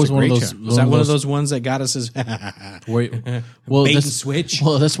trailer. That was one of those. Was that one of those ones that got us as bait and switch?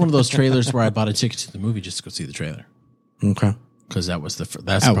 Well, that's one of those trailers where I bought a ticket to the movie just to go see the trailer. Okay. Because that was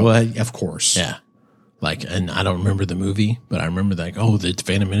of course. Yeah. Like, and I don't remember the movie, but I remember like, oh, the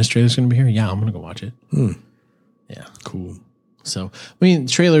Phantom Menace trailer's going to be here. Yeah, I'm going to go watch it. Yeah. Cool. So, I mean,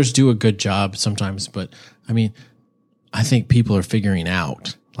 trailers do a good job sometimes, but I mean, I think people are figuring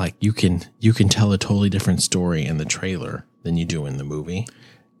out like you can tell a totally different story in the trailer than you do in the movie.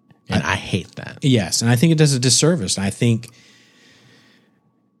 And I hate that. Yes. And I think it does a disservice. I think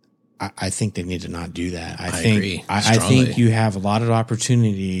they need to not do that. I agree. I think you have a lot of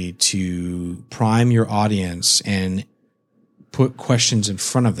opportunity to prime your audience and put questions in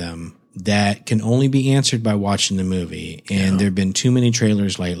front of them that can only be answered by watching the movie. And there have been too many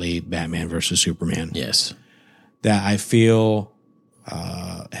trailers lately, Batman versus Superman. Yes. That I feel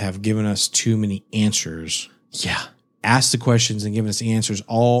have given us too many answers. Yeah. Ask the questions and give us answers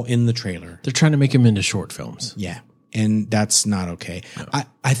all in the trailer. They're trying to make them into short films. Yeah. And that's not okay. No.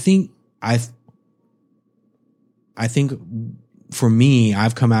 I think for me,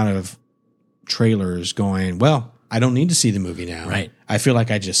 I've come out of trailers going, well, I don't need to see the movie now. Right. I feel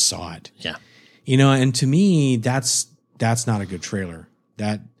like I just saw it. Yeah. And to me, that's not a good trailer.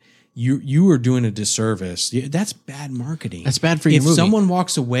 That you are doing a disservice. That's bad marketing. That's bad for your movie. If someone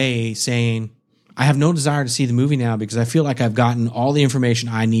walks away saying, I have no desire to see the movie now because I feel like I've gotten all the information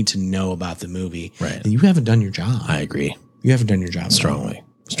I need to know about the movie, right, then you haven't done your job. I agree. You haven't done your job. Strongly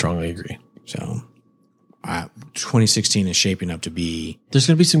agree. So 2016 is shaping up to be. There's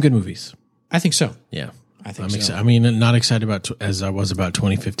going to be some good movies. I think so. Yeah. I think so. I mean, not excited as I was about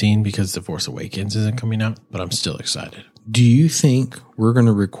 2015 because The Force Awakens isn't coming out, but I'm still excited. Do you think we're going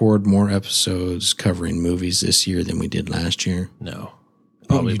to record more episodes covering movies this year than we did last year? No.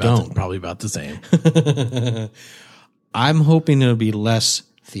 Probably about the same. I'm hoping it'll be less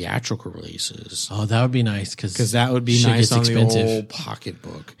theatrical releases. Oh, that would be nice because that would be nice on the old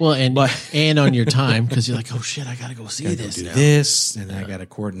pocketbook. Well, and on your time because you're like, oh shit, I gotta go see this. Do this, and I gotta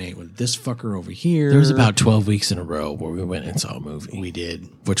coordinate with this fucker over here. There was about 12 weeks in a row where we went and saw a movie. We did,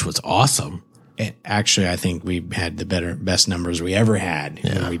 which was awesome. And actually, I think we had the best numbers we ever had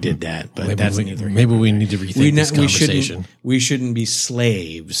when we did that. But maybe we need to rethink this conversation. We shouldn't be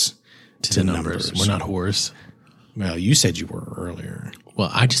slaves to numbers. We're not whores. Well, you said you were earlier.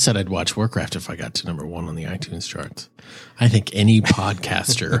 Well, I just said I'd watch Warcraft if I got to number 1 on the iTunes charts. I think any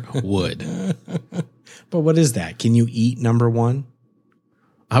podcaster would. But what is that? Can you eat number 1?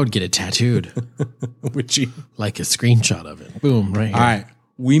 I would get it tattooed. Would you? Like a screenshot of it. Boom, right here. All right.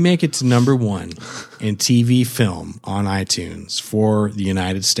 We make it to number 1 in TV film on iTunes for the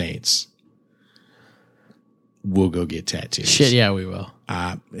United States. We'll go get tattoos. Shit, yeah, we will.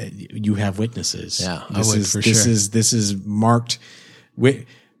 You have witnesses. Yeah, I would for sure. This is marked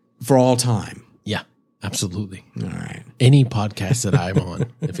for all time. Yeah, absolutely. All right. Any podcast that I'm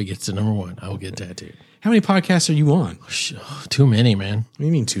on, if it gets to number 1, I will get tattooed. How many podcasts are you on? Too many, man. What do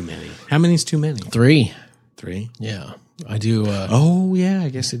you mean too many? How many is too many? 3. 3? Yeah. I do. Oh, yeah, I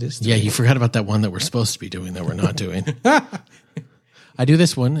guess it is. Yeah, you forgot about that one that we're supposed to be doing that we're not doing. I do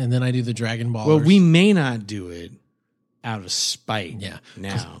this one, and then I do the Dragon Ball. Well, we may not do it out of spite. Yeah.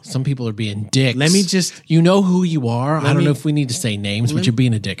 Now. Some people are being dicks. Let me just... You know who you are. I don't know if we need to say names, but you're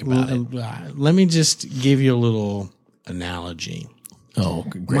being a dick about it. Let me just give you a little analogy. Oh,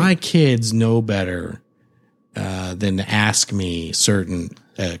 great. My kids know better than to ask me certain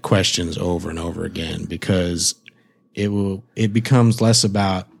questions over and over again, because it becomes less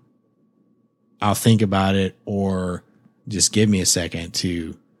about I'll think about it or just give me a second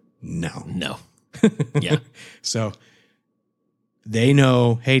to no. Yeah. So they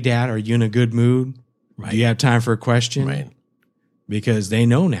know, hey, Dad, are you in a good mood? Right. Do you have time for a question? Right. Because they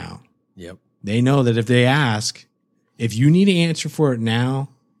know now. Yep. They know that if they ask, if you need an answer for it now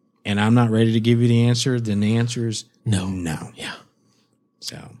and I'm not ready to give you the answer, then the answer is no. Yeah.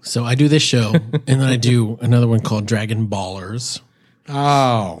 So I do this show, and then I do another one called Dragon Ballers,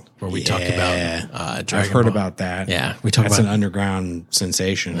 where we talk about Dragon I've heard Ball. about that. Yeah, we talk That's about an underground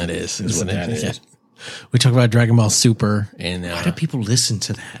sensation. that is what that is. Yeah. We talk about Dragon Ball Super, and Why do people listen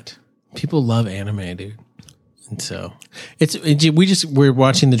to that? people love anime, dude. And so we're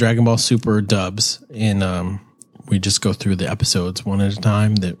watching the Dragon Ball Super dubs, and we just go through the episodes one at a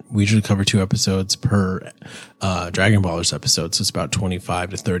time. That we usually cover 2 episodes per Dragon Ballers episode, so it's about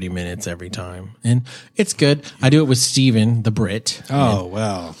 25 to 30 minutes every time, and it's good. I do it with Steven, the Brit. Oh,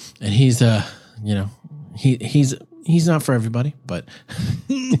 well. And he's he's not for everybody, but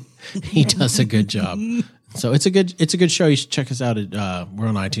he does a good job. So it's a good show. You should check us out at we're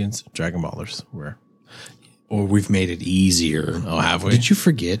on iTunes, Dragon Ballers. Or we've made it easier. Oh, have we? Did you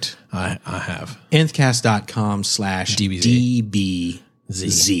forget? I have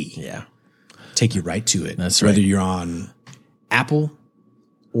nthcast.com/DBZ. Yeah. Take you right to it. That's Whether right. you're on Apple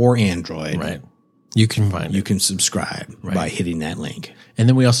or Android. Right. You can find You it. can subscribe by hitting that link. And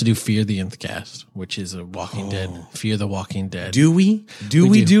then we also do Fear the Nth Cast, which is a Walking Dead. Fear the Walking Dead. Do we? Do We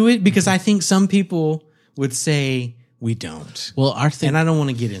we do it? Because I think some people would say we don't. Well, our thing, And I don't want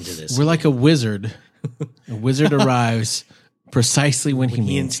to get into this. we're like a wizard. A wizard arrives precisely when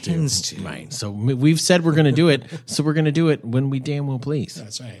he intends to. Right. So we've said we're going to do it. So we're going to do it when we damn well please.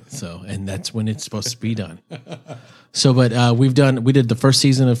 That's right. So, and that's when it's supposed to be done. So, but we did the first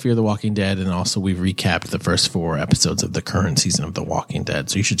season of Fear the Walking Dead, and also we've recapped the first 4 episodes of the current season of The Walking Dead.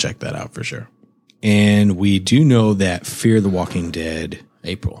 So you should check that out for sure. And we do know that Fear the Walking Dead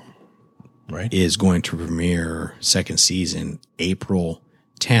April, right? is going to premiere second season April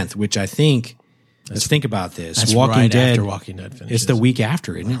 10th, which I think, let's think about this. That's Walking right Dead, after Walking Dead finishes. it's the week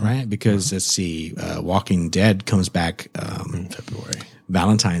after, isn't it? Right? Because let's see, Walking Dead comes back in February.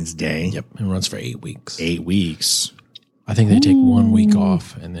 Valentine's Day. Yep. It runs for 8 weeks. 8 weeks. I think they take 1 week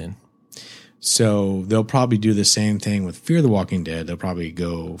off and then. So they'll probably do the same thing with Fear the Walking Dead. They'll probably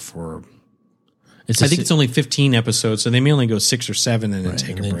go for, I think it's only 15 episodes, so they may only go 6 or 7 and then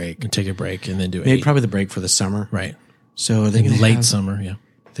take a break. Take a break and then do Maybe 8. probably the break for the summer. Right. So they're going to Late summer, yeah.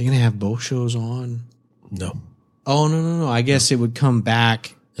 They're going to have both shows on. No. Oh, no. I guess it would come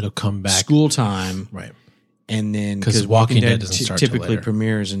back It'll come back. school time. Right. And then, 'Cause Walking Dead doesn't start till typically later.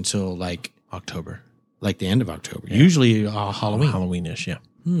 premieres until like October. the end of October. Usually Halloween. Halloweenish, yeah.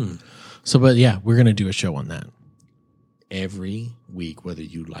 So, but yeah, we're going to do a show on that. Every week, whether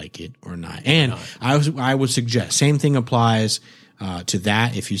you like it or not. And I would suggest, same thing applies to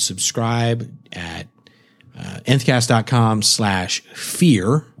that. If you subscribe at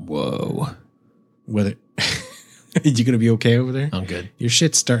nthcast.com/fear. Whoa. Whether you going to be okay over there? I'm good. Your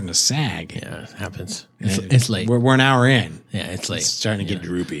shit's starting to sag. Yeah, it happens. It's late. We're an hour in. Yeah, it's late. It's starting to get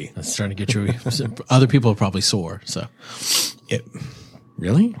droopy. It's starting to get you. Other people are probably sore. So,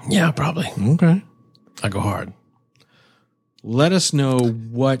 Really? yeah, probably. Okay. I go hard. Let us know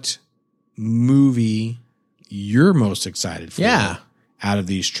what movie you're most excited for out of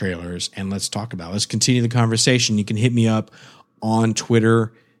these trailers, and let's talk about it. Let's continue the conversation. You can hit me up on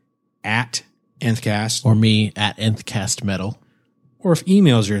Twitter at nthcast, Or me at nthcast metal. or if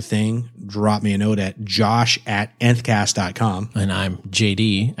email's your thing, drop me a note at josh@nthcast.com. And I'm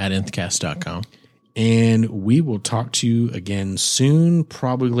JD at nthcast.com. And we will talk to you again soon,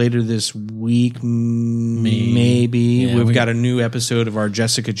 probably later this week, maybe. Yeah, We've got a new episode of our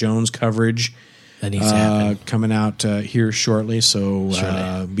Jessica Jones coverage That needs to happen. coming out here shortly.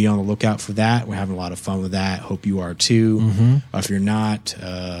 So be on the lookout for that. We're having a lot of fun with that. Hope you are too. If you're not,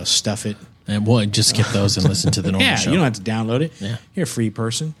 stuff it. And we'll just skip those and listen to the normal Yeah, show. you don't have to download it. Yeah. You're a free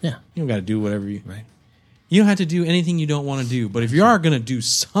person. Yeah. You don't got to do whatever you. Right. You don't have to do anything you don't want to do. But if you are going to do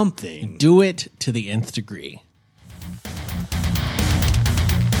something, Do it to the nth degree.